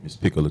Miss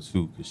Piccolo,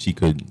 too, because she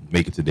couldn't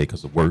make it today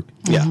because of work.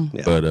 Yeah.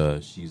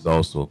 But she's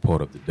also a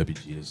part of the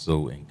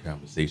WGSO and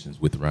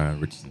Conversations with Ryan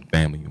Richardson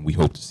family, and we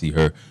hope to see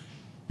her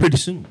pretty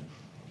soon.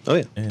 Oh,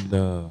 yeah.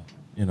 And,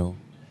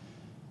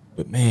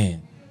 but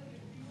man,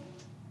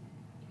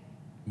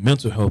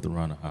 mental health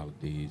around the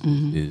holidays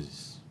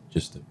is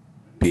just a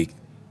big thing.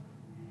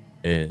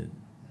 And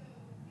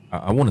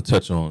I want to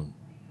touch on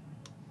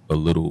a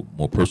little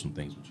more personal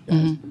things with you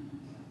guys.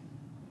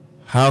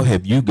 How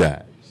have you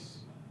guys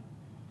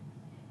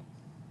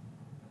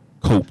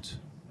coped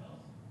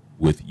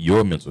with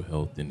your mental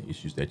health and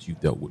issues that you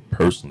dealt with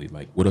personally?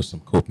 Like, what are some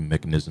coping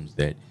mechanisms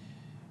that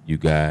you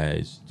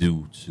guys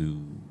do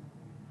to,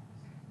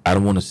 I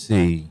don't want to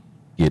say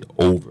get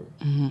over,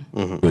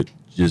 but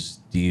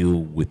just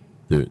deal with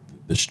the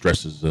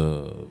stresses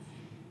of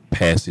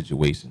past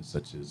situations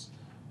such as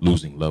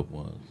losing loved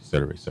ones, et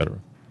cetera, et cetera?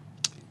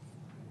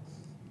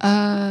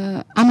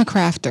 I'm a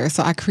crafter,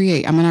 so I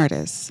create. I'm an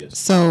artist. Yes.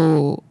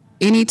 So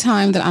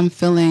anytime that I'm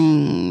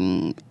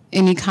feeling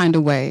any kind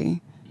of way,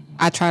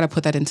 I try to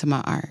put that into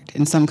my art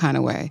in some kind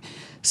of way.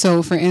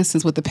 So, for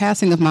instance, with the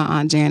passing of my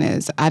Aunt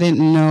Janice, I didn't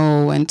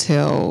know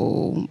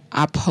until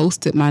I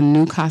posted my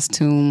new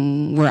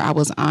costume where I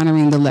was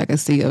honoring the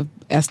legacy of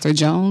Esther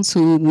Jones,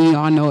 who we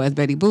all know as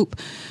Betty Boop.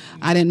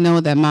 I didn't know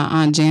that my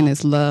Aunt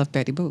Janice loved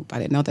Betty Boop. I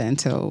didn't know that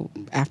until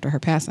after her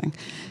passing.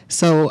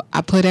 So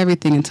I put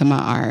everything into my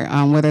art,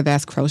 whether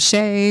that's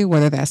crochet,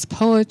 whether that's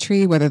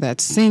poetry, whether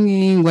that's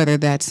singing, whether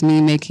that's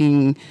me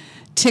making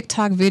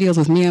TikTok videos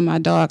with me and my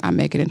dog. I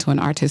make it into an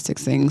artistic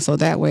thing. So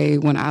that way,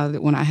 when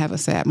I have a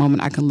sad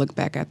moment, I can look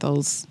back at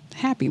those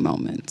happy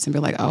moments and be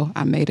like, oh,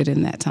 I made it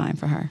in that time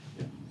for her.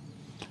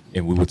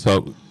 And we would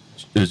talk.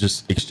 It was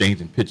just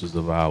exchanging pictures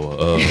of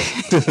our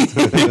pit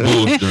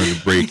bulls during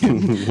the break.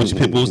 And what's your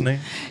pit bull's name?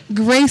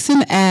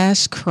 Grayson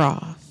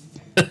Ashcroft.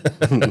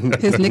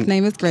 His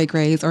nickname is Gray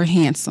Grays or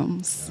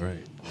Handsomes. All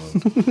right.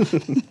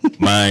 Well,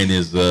 mine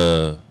is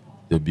the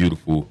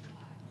beautiful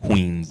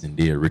Queen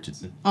Zendaya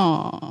Richardson.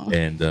 Aww.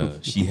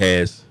 And she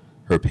has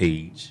her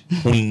page,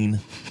 Queen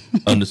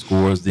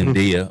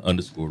 _Zendaya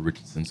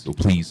 _Richardson. So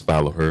please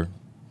follow her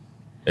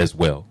as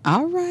well.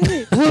 All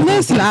right. Well,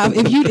 listen,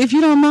 if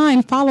you don't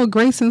mind, follow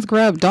Grayson's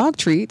Grub dog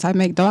treats. I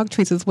make dog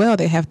treats as well.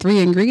 They have 3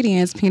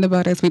 ingredients: peanut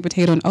butter, sweet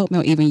potato, and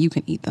oatmeal. Even you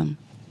can eat them.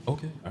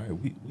 Okay. All right.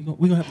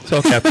 We're going to have to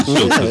talk after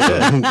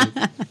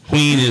the show.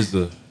 Queen is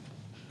a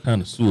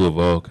connoisseur of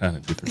all kind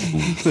of different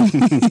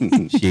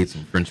foods. She ate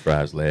some French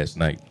fries last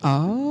night.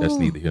 Oh. That's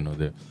neither here nor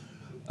there.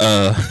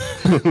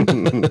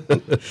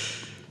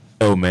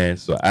 Oh, man.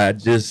 So I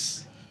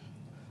just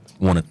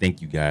want to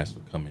thank you guys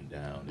for coming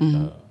down.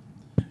 And,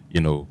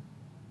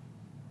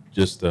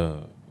 just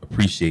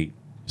appreciate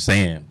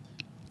Sam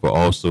for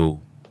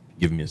also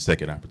giving me a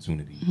second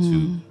opportunity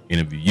to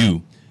interview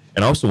you.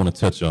 And I also want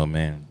to touch on,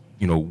 man,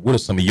 what are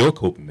some of your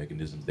coping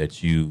mechanisms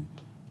that you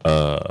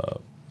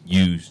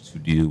use to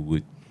deal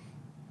with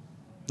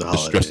the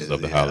stresses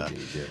of the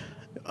holidays?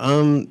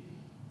 Yeah.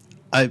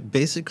 I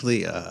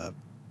basically,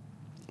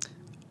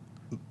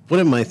 one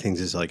of my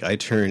things is like I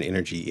turn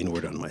energy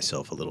inward on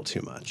myself a little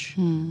too much.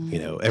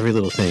 Every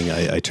little thing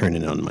I turn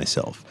in on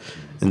myself.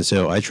 And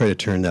so I try to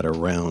turn that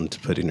around to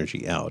put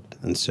energy out.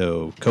 And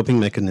so coping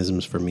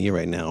mechanisms for me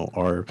right now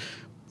are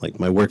like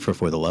my work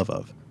for the love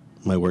of.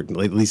 My work,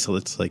 at least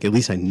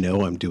I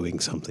know I'm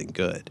doing something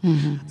good.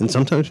 And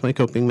sometimes my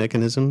coping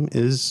mechanism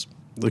is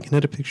looking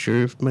at a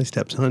picture of my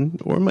stepson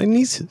or my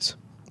nieces.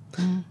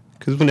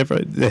 Because whenever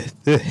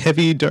the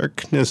heavy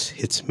darkness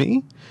hits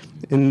me,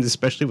 and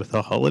especially with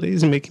the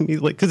holidays, and making me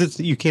because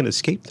you can't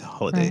escape the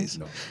holidays.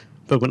 Right. No.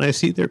 But when I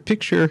see their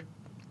picture,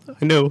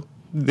 I know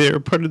they're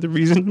part of the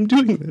reason I'm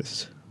doing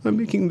this. I'm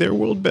making their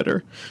world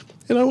better,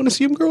 and I want to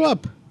see them grow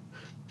up.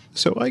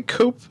 So I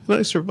cope and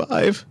I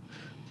survive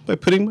by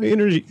putting my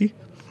energy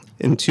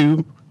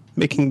into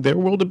making their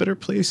world a better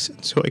place,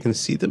 so I can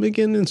see them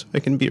again, and so I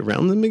can be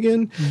around them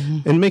again,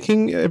 and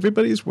making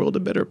everybody's world a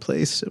better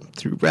place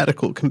through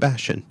radical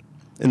compassion.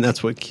 And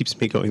that's what keeps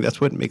me going. That's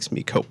what makes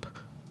me cope,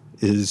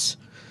 is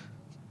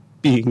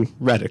being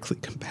radically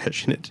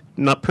compassionate.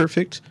 Not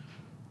perfect,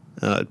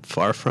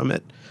 far from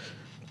it,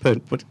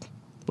 but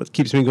what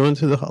keeps me going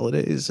through the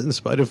holidays, in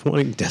spite of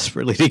wanting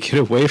desperately to get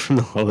away from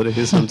the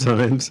holidays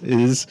sometimes,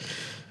 is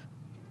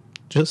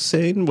just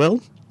saying,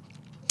 well,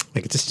 I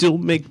get to still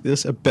make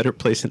this a better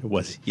place than it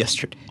was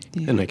yesterday.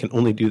 Yeah. And I can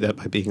only do that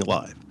by being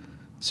alive.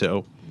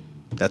 So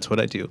that's what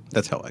I do.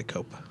 That's how I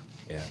cope.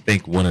 Yeah, I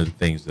think one of the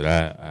things that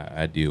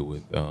I deal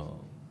with,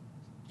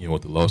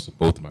 with the loss of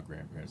both of my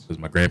grandparents, because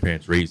my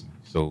grandparents raised me.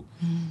 So,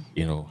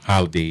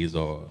 holidays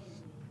are,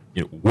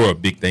 were a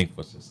big thing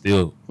for us and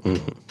still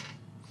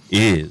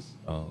is.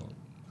 I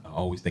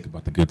always think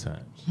about the good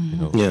times.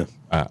 Yeah.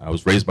 I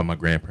was raised by my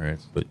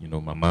grandparents, but,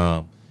 my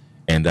mom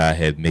and I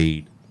had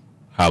made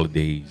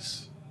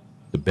holidays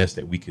the best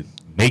that we could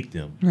make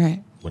them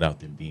right. without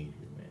them being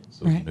here, man.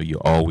 So, you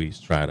always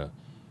try to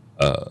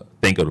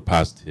think of the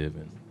positive.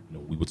 And,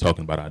 we were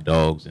talking about our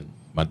dogs, and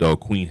my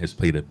dog Queen has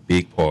played a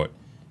big part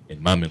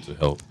in my mental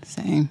health.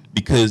 Same.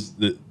 Because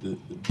the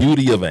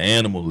beauty of an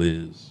animal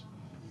is,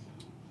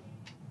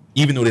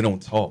 even though they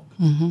don't talk,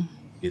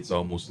 it's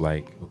almost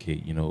like,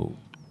 okay,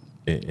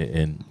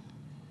 and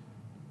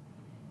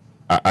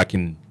I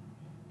can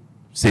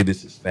say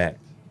this is fact.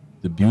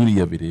 The beauty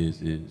of it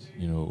is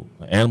an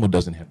animal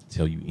doesn't have to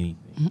tell you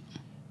anything,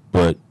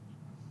 but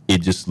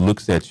it just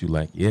looks at you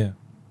like, yeah,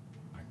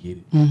 I get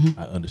it.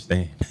 I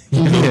understand.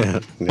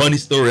 Funny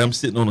story, I'm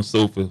sitting on a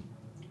sofa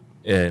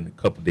and a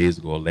couple of days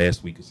ago, or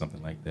last week or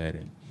something like that,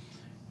 and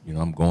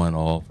I'm going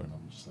off, and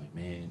I'm just like,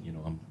 man,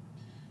 I'm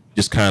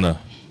just kind of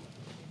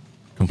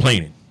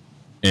complaining,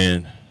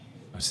 and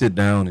I sit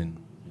down, and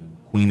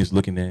Queen is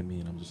looking at me,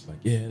 and I'm just like,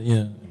 yeah,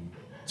 and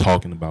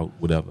talking about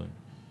whatever.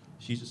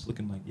 She's just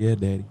looking like, yeah,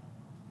 Daddy,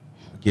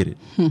 I get it.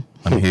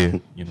 I'm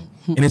here,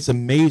 and it's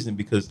amazing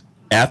because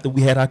after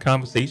we had our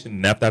conversation,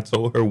 and after I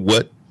told her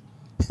what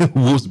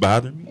was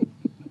bothering me,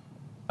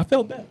 I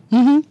felt better.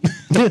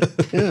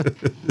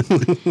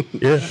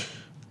 Yeah.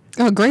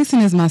 Oh,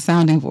 Grayson is my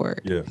sounding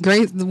board. Yeah.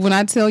 When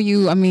I tell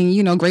you,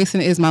 Grayson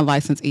is my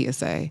licensed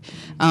ESA.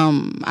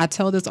 I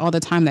tell this all the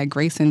time that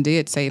Grayson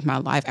did save my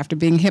life after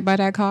being hit by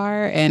that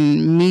car,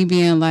 and me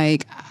being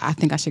like, I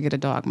think I should get a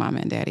dog, Mama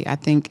and Daddy. I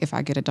think if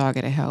I get a dog,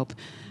 it'll help.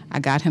 I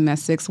got him at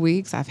 6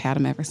 weeks. I've had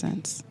him ever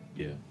since.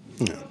 Yeah.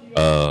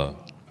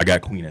 I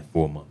got Queen at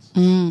 4 months.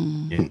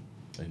 Yeah.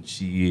 And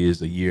she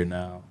is a year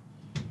now,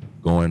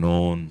 going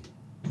on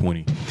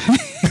 20.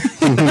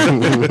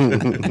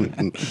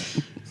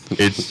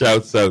 It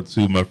shouts out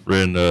to my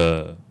friend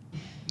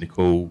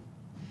Nicole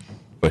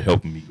for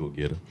helping me go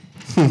get her.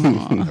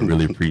 I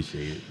really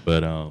appreciate it.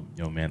 But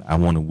man, I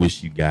want to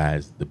wish you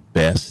guys the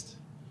best,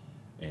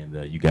 and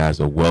you guys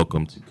are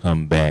welcome to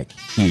come back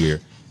here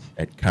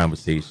at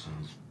Conversations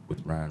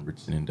with Ryan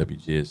Richardson and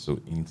WGS. So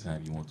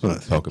anytime you want to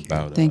talk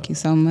about, thank you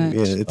so much.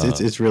 Yeah,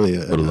 it's really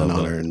an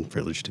honor and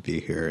privilege to be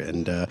here,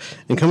 and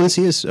come and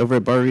see us over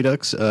at Bar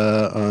Redux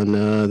on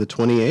the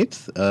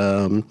 28th.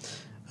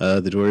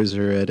 The doors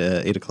are at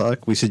 8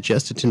 o'clock. We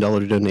suggest a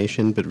 $10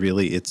 donation, but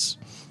really it's,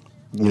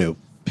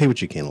 pay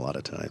what you can a lot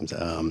of times.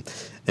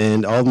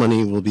 And all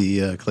money will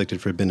be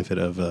collected for the benefit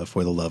of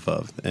For the Love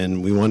Of.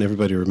 And we want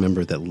everybody to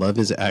remember that love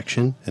is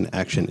action and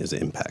action is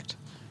impact.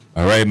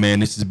 All right,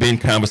 man. This has been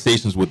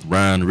Conversations with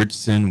Ryan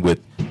Richardson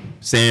with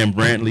Sam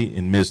Brantley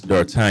and Miss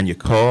Dartanya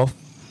Koff.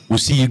 We'll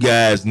see you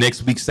guys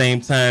next week, same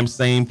time,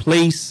 same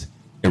place.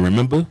 And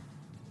remember,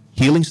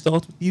 healing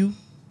starts with you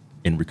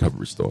and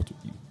recovery starts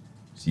with you.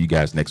 See you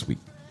guys next week.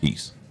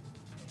 Peace.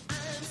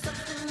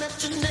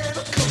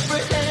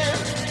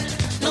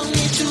 No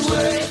need to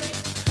worry,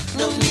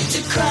 no need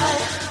to cry.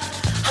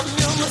 I'm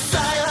your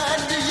Messiah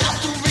and you're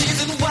the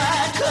reason why.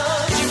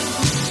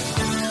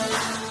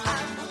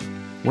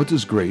 What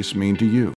does grace mean to you?